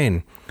 ripening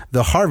grain.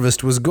 The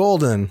harvest was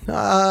golden.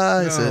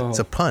 It's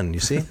a pun, you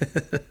see?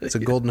 It's a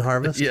golden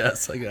harvest.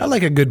 Yes, I got it. I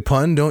like a good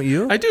pun, don't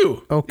you? I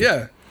do. Okay.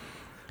 Yeah.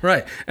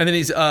 Right. And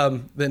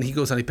then then he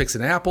goes on, he picks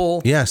an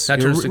apple. Yes.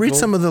 That turns to Read gold.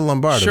 some of the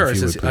Lombardo, Sure. if It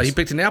you says, would, please. he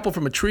picked an apple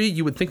from a tree.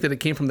 You would think that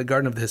it came from the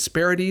Garden of the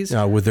Hesperides.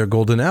 With their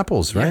golden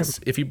apples, right? Yes.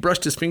 If he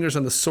brushed his fingers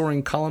on the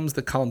soaring columns,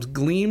 the columns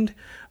gleamed.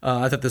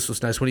 I thought this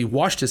was nice. When he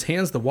washed his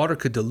hands, the water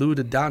could delude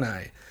a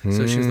Danae.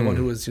 So she's the one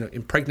who was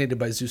impregnated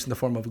by Zeus in the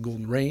form of a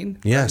golden rain.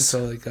 Yes.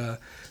 Right? So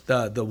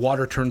the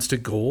water turns to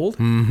gold.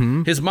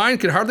 Mm-hmm. His mind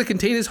could hardly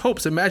contain his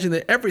hopes, imagining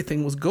that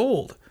everything was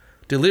gold.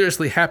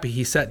 Deliriously happy,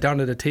 he sat down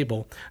at a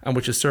table on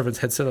which his servants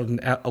had set out an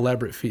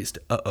elaborate feast.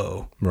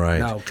 Right.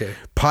 Now, okay.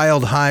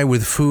 Piled high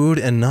with food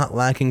and not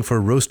lacking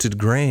for roasted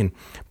grain.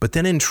 But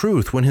then in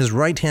truth, when his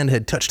right hand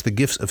had touched the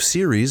gifts of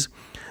Ceres,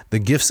 the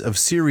gifts of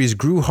Ceres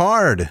grew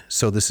hard.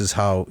 So this is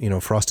how,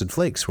 Frosted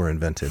Flakes were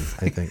invented,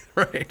 I think.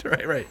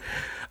 Right.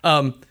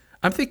 I'm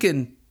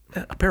thinking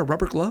a pair of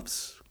rubber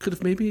gloves could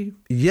have maybe.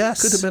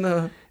 Yes. Could have been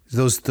a.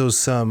 Those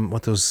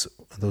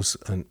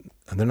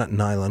they're not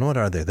nylon. What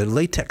are they? They're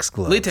latex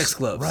gloves. Latex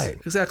gloves. Right.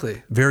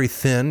 Exactly. Very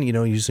thin,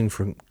 using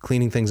for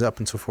cleaning things up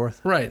and so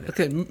forth. Right.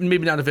 Okay.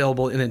 Maybe not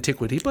available in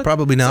antiquity, but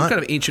probably not. Some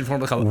kind of ancient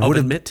form like an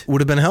oven mitt. Would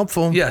have been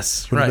helpful.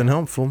 Yes. Would have been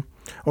helpful.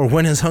 Or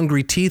when his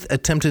hungry teeth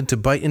attempted to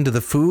bite into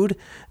the food,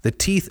 the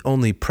teeth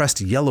only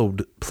pressed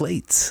yellowed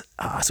plates.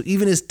 So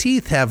even his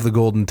teeth have the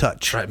golden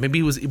touch. Right. Maybe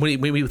he was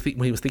when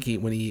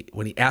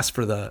he asked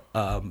for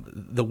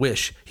the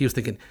wish, he was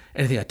thinking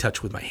anything I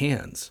touch with my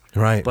hands.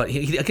 Right. But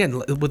he again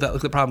with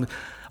the problem.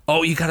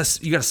 Oh, you gotta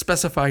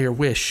specify your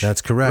wish.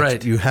 That's correct.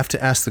 Right. You have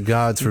to ask the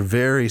gods for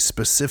very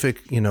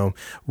specific,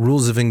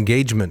 rules of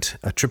engagement,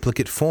 a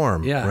triplicate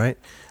form. Yeah. Right.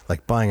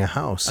 Like buying a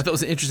house. I thought it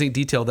was an interesting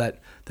detail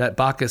that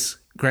Bacchus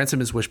grants him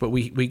his wish, but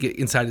we get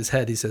inside his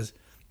head. He says,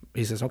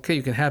 okay,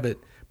 you can have it,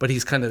 but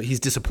he's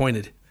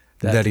disappointed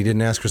that he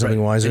didn't ask for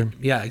something wiser.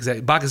 Yeah,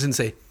 exactly. Bacchus didn't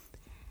say,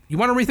 "You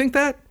want to rethink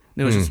that?"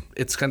 No,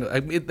 it's kind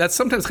of that's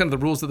sometimes kind of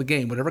the rules of the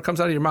game. Whatever comes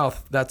out of your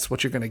mouth, that's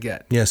what you're going to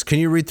get. Yes. Can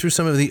you read through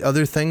some of the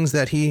other things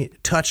that he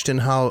touched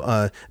and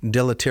how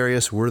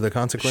deleterious were the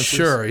consequences?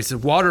 Sure. He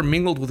said, water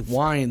mingled with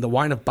wine. The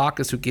wine of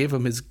Bacchus, who gave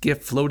him his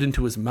gift, flowed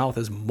into his mouth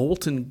as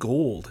molten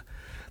gold.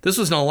 This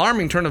was an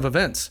alarming turn of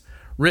events.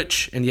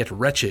 Rich and yet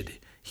wretched,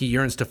 he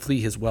yearns to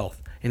flee his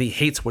wealth, and he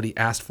hates what he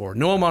asked for.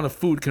 No amount of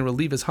food can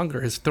relieve his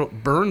hunger. His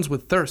throat burns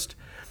with thirst,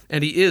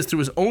 and he is, through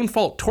his own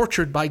fault,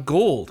 tortured by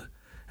gold.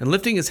 And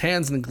lifting his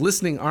hands and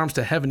glistening arms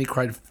to heaven, he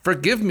cried,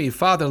 "Forgive me,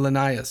 Father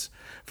Linnaeus,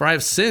 for I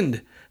have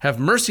sinned. Have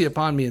mercy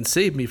upon me and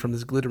save me from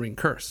this glittering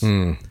curse."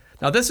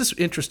 Now, this is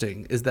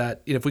interesting, is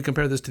that if we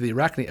compare this to the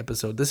Arachne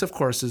episode, this, of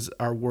course, is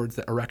our words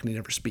that Arachne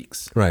never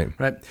speaks. Right.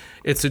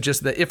 It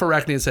suggests that if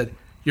Arachne had said,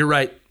 "You're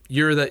right,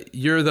 you're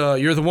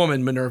the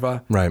woman,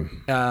 Minerva," right,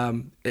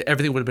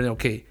 everything would have been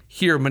okay.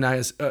 Here,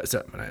 Midas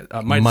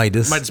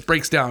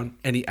breaks down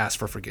and he asks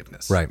for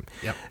forgiveness. Right.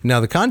 Yep.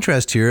 Now, the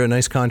contrast here, a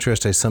nice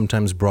contrast I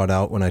sometimes brought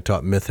out when I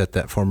taught myth at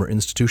that former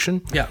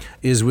institution,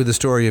 is with the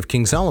story of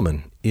King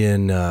Solomon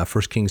in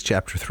 1 Kings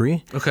chapter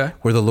 3,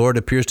 where the Lord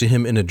appears to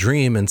him in a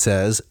dream and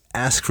says,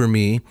 "Ask for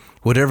me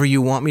whatever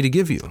you want me to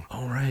give you."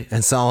 All right.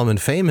 And Solomon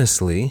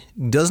famously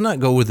does not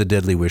go with the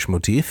deadly wish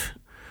motif.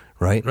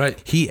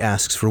 Right. He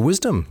asks for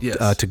wisdom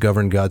to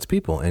govern God's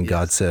people, and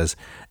God says,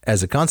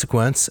 as a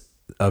consequence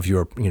of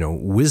your,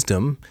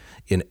 wisdom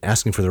in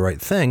asking for the right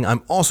thing,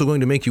 I'm also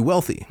going to make you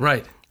wealthy.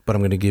 Right. But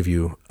I'm going to give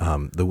you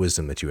the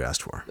wisdom that you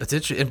asked for. That's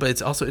interesting, but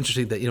it's also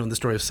interesting that in the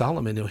story of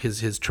Solomon,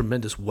 his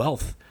tremendous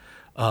wealth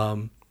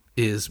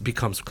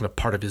becomes kind of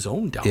part of his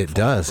own downfall. It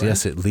does, right?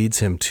 yes. It leads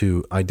him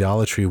to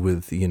idolatry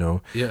with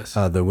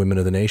the women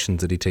of the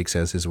nations that he takes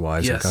as his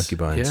wives and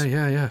concubines.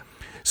 Yeah.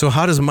 So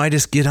how does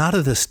Midas get out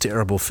of this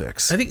terrible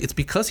fix? I think it's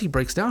because he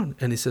breaks down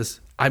and he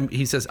says,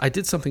 I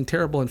did something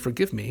terrible and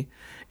forgive me.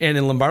 And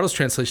in Lombardo's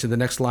translation, the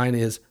next line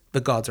is, "The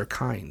gods are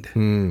kind,"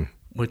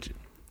 which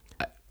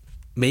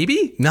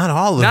maybe not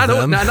all of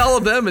them, not all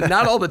of them, and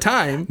not all the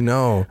time.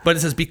 No, but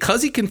it says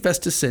because he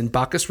confessed his sin,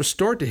 Bacchus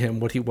restored to him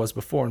what he was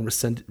before and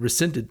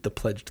rescinded the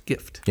pledged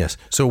gift. Yes.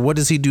 So what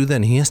does he do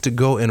then? He has to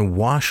go and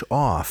wash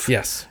off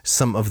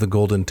some of the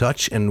golden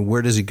touch. And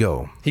where does he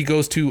go? He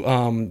goes to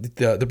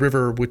the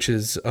river, which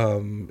is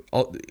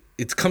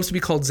it comes to be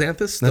called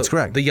Xanthus. That's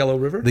correct. The Yellow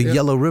River. The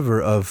Yellow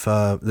River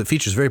that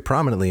features very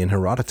prominently in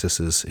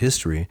Herodotus's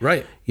history.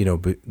 Right.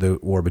 The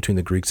war between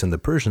the Greeks and the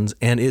Persians,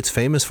 and it's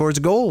famous for its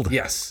gold.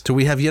 Yes. So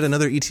we have yet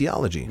another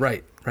etiology.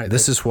 Right.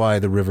 This is why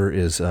the river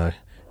is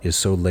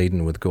so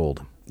laden with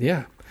gold.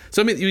 Yeah.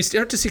 So you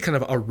start to see kind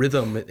of a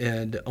rhythm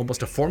and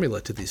almost a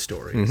formula to these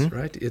stories,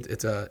 right?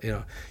 It's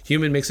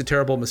human makes a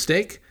terrible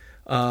mistake.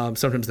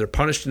 Sometimes they're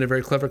punished in a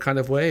very clever kind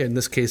of way. In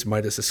this case,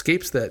 Midas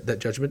escapes that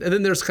judgment. And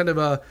then there's kind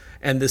of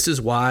and this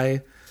is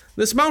why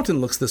this mountain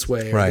looks this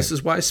way. Or this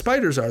is why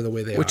spiders are the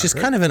way they are. Which is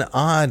kind of an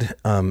odd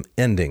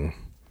ending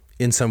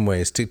in some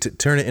ways, to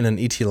turn it in an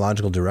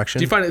etiological direction.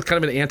 Do you find it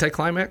kind of an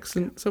anticlimax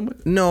in some way?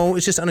 No,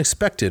 it's just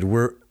unexpected.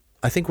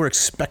 I think we're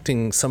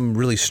expecting some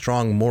really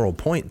strong moral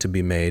point to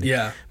be made.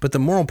 Yeah. But the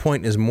moral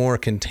point is more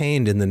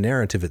contained in the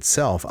narrative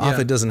itself. Yeah.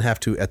 Ovid doesn't have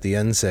to, at the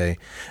end, say,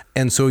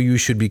 and so you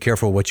should be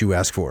careful what you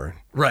ask for.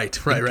 Right.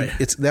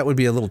 That would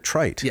be a little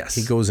trite. Yes.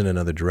 He goes in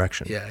another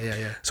direction.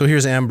 Yeah. So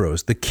here's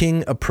Ambrose. The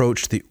king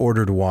approached the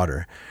ordered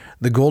water.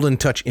 The golden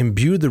touch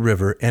imbued the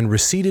river and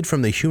receded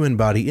from the human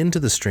body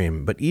into the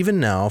stream. But even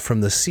now,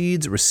 from the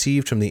seeds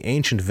received from the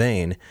ancient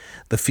vein,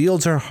 the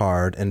fields are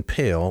hard and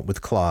pale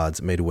with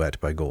clods made wet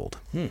by gold.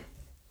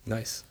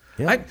 Nice.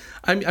 Yeah.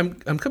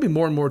 I'm coming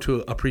more and more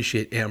to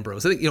appreciate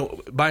Ambrose. I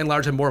think, by and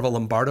large, I'm more of a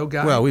Lombardo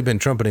guy. Well, we've been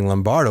trumpeting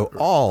Lombardo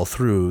all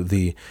through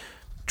the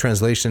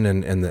translation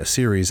and the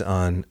series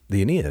on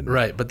the Aeneid.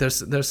 Right, but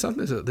there's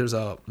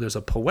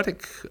a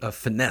poetic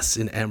finesse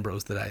in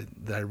Ambrose that I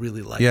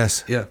really like.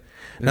 Yes. Yeah.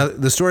 Now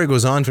the story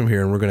goes on from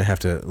here, and we're going to have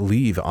to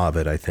leave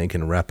Ovid, I think,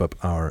 and wrap up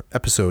our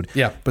episode.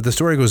 Yeah. But the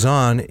story goes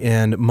on,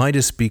 and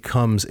Midas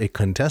becomes a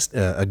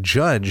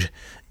judge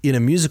in a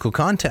musical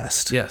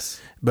contest.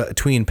 Yes.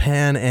 Between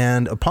Pan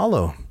and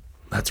Apollo.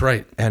 That's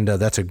right. And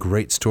that's a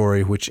great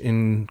story, which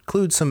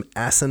includes some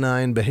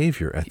asinine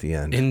behavior at the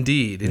end.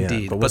 Indeed.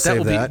 Yeah, but that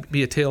will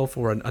be a tale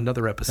for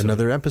another episode.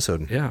 Another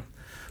episode. Yeah.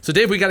 So,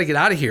 Dave, we got to get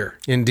out of here.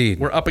 Indeed.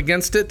 We're up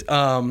against it.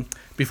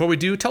 Before we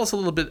do, tell us a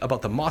little bit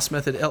about the Moss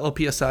Method,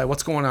 LLPSI.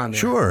 What's going on there?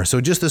 Sure.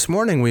 So just this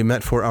morning, we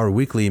met for our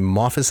weekly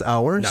Moffus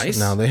hours. Nice.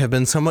 Now, they have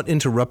been somewhat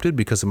interrupted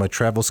because of my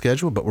travel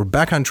schedule, but we're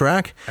back on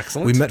track.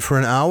 Excellent. We met for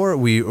an hour.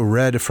 We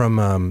read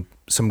from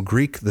some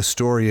Greek the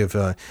story of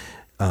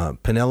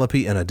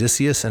Penelope and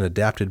Odysseus, an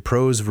adapted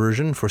prose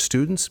version for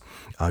students.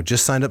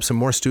 Just signed up some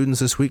more students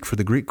this week for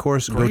the Greek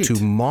course. Great. Go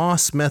to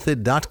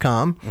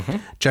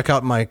mossmethod.com. Check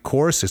out my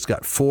course. It's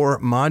got 4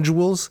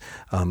 modules.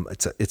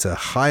 It's a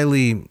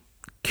highly,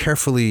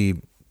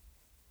 carefully,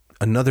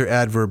 another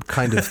adverb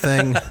kind of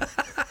thing.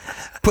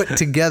 Put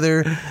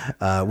together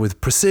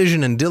with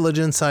precision and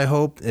diligence, I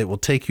hope. It will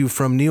take you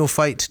from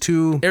neophyte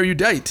to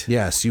erudite.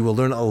 Yes, you will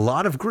learn a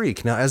lot of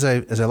Greek. Now, as I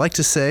like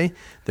to say,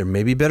 there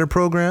may be better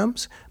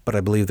programs, but I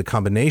believe the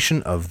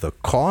combination of the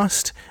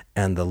cost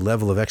and the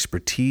level of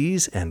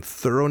expertise and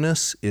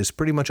thoroughness is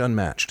pretty much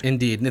unmatched.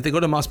 Indeed. And if they go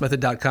to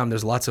mossmethod.com,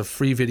 there's lots of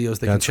free videos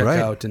they can check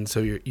out, and so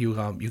you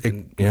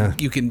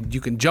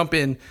can jump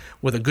in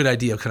with a good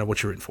idea of kind of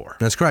what you're in for.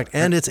 That's correct.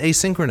 And it's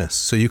asynchronous,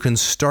 so you can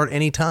start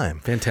anytime.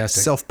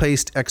 Fantastic.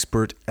 Self-paced,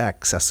 expert,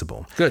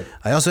 accessible. Good.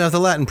 I also have the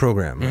Latin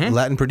program,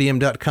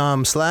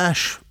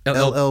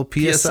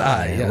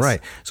 latinperdiem.com/LLPSI. Yes.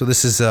 Right. So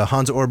this is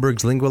Hans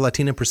Orberg's Lingua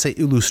Latina per se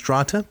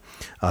illustrata.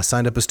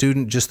 Signed up a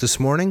student just this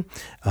morning.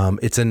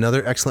 It's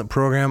another excellent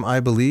program,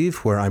 I believe,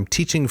 where I'm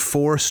teaching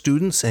 4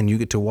 students, and you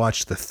get to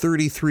watch the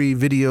 33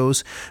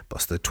 videos,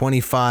 plus the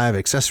 25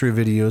 accessory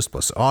videos,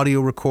 plus audio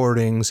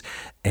recordings,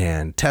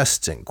 and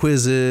tests and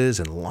quizzes,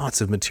 and lots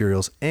of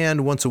materials.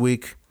 And once a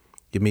week,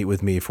 you meet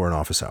with me for an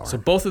office hour. So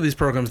both of these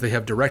programs, they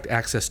have direct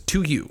access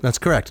to you. That's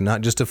correct,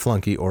 not just a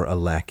flunky or a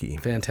lackey.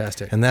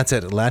 Fantastic. And that's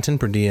at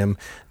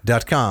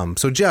latinperdiem.com.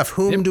 So, Jeff,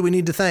 whom do we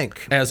need to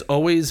thank? As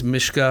always,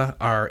 Mishka,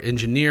 our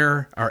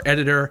engineer, our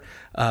editor,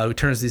 who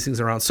turns these things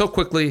around so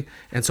quickly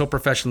and so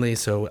professionally.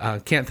 So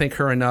can't thank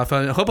her enough.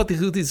 How about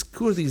who are these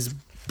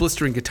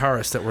blistering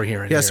guitarists that we're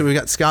hearing? Yeah, here? so we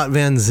got Scott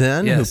Van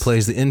Zen, Yes. who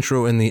plays the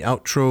intro and the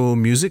outro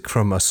music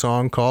from a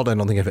song called, I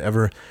don't think I've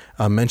ever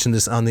mentioned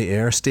this on the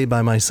air, Stay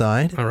By My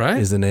Side. All right.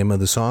 Is the name of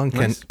the song.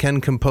 Nice.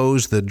 Ken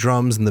composed the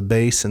drums and the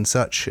bass and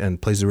such,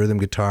 and plays the rhythm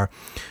guitar.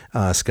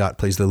 Scott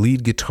plays the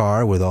lead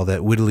guitar with all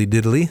that whittly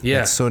diddly. Yeah.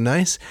 That's so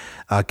nice.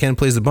 Ken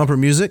plays the bumper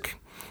music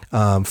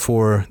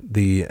for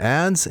the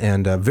ads,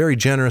 and very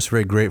generous,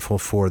 very grateful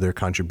for their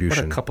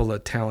contribution. What a couple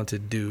of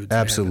talented dudes. Man.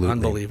 Absolutely.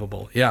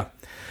 Unbelievable. Yeah.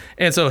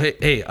 And so,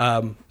 hey,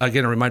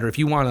 again, a reminder, if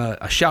you want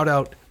a shout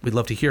out, we'd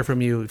love to hear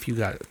from you. If you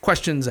got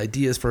questions,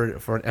 ideas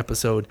for an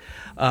episode,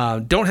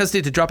 don't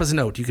hesitate to drop us a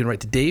note. You can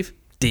write to Dave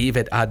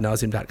at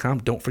adnauseam.com.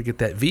 Don't forget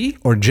that V.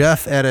 Or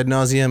Jeff at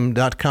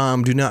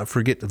adnauseam.com. Do not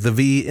forget the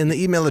V in the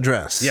email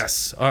address.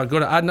 Yes. Go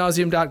to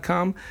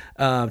adnauseam.com.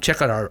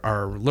 Check out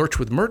our Lurch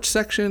with Merch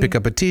section. Pick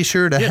up a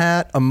t-shirt, a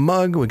hat, a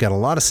mug. We got a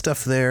lot of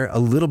stuff there, a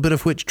little bit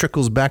of which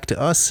trickles back to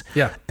us.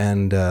 Yeah.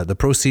 And the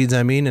proceeds,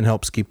 and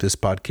helps keep this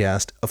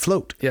podcast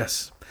afloat.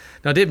 Yes.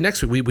 Now, Dave,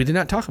 next week, we did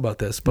not talk about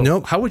this, but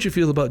Nope. how would you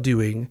feel about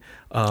doing...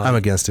 I'm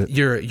against it.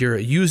 Your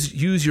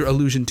use your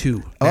illusion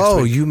to.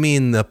 Oh, week. you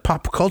mean the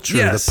pop culture,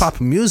 Yes. the pop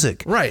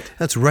music. Right.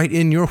 That's right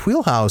in your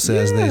wheelhouse,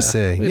 as they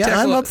say. We Yeah,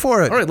 tackle I'm up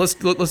for it. All right, let's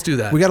do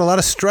that. We got a lot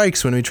of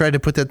strikes when we tried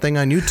to put that thing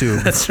on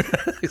YouTube. That's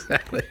right.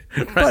 Exactly.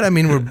 Right. But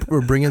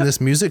we're bringing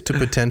this music to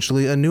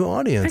potentially a new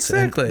audience.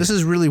 Exactly. And this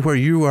is really where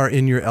you are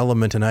in your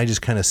element, and I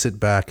just kind of sit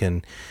back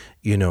and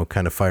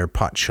kind of fire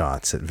pot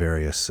shots at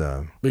various.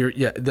 You're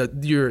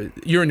in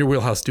your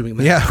wheelhouse doing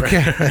that. Yeah.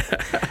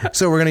 Okay.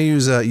 So we're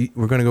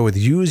gonna go with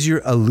Use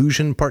Your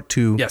Illusion Part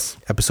 2. Yes.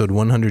 Episode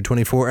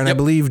 124, and I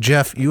believe,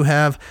 Jeff, you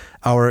have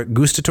our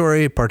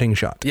gustatory parting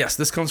shot. Yes,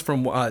 this comes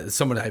from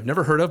someone I've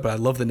never heard of, but I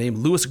love the name,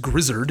 Louis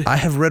Grizzard. I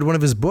have read one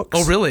of his books.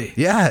 Oh, really?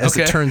 Yeah, as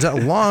it turns out,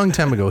 a long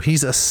time ago.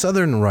 He's a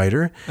Southern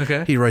writer.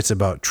 Okay. He writes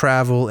about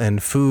travel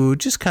and food,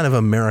 just kind of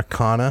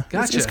Americana.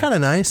 Gotcha. It's kind of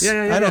nice.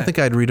 Yeah, I don't think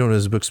I'd read one of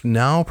his books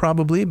now,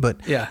 probably, but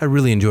I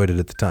really enjoyed it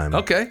at the time.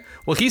 Okay.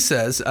 Well, he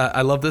says,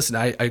 I love this, and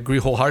I agree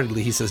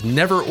wholeheartedly. He says,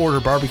 never order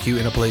barbecue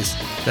in a place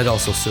that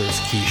also serves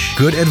quiche.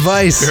 Good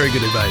advice. Very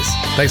good advice.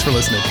 Thanks for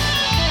listening.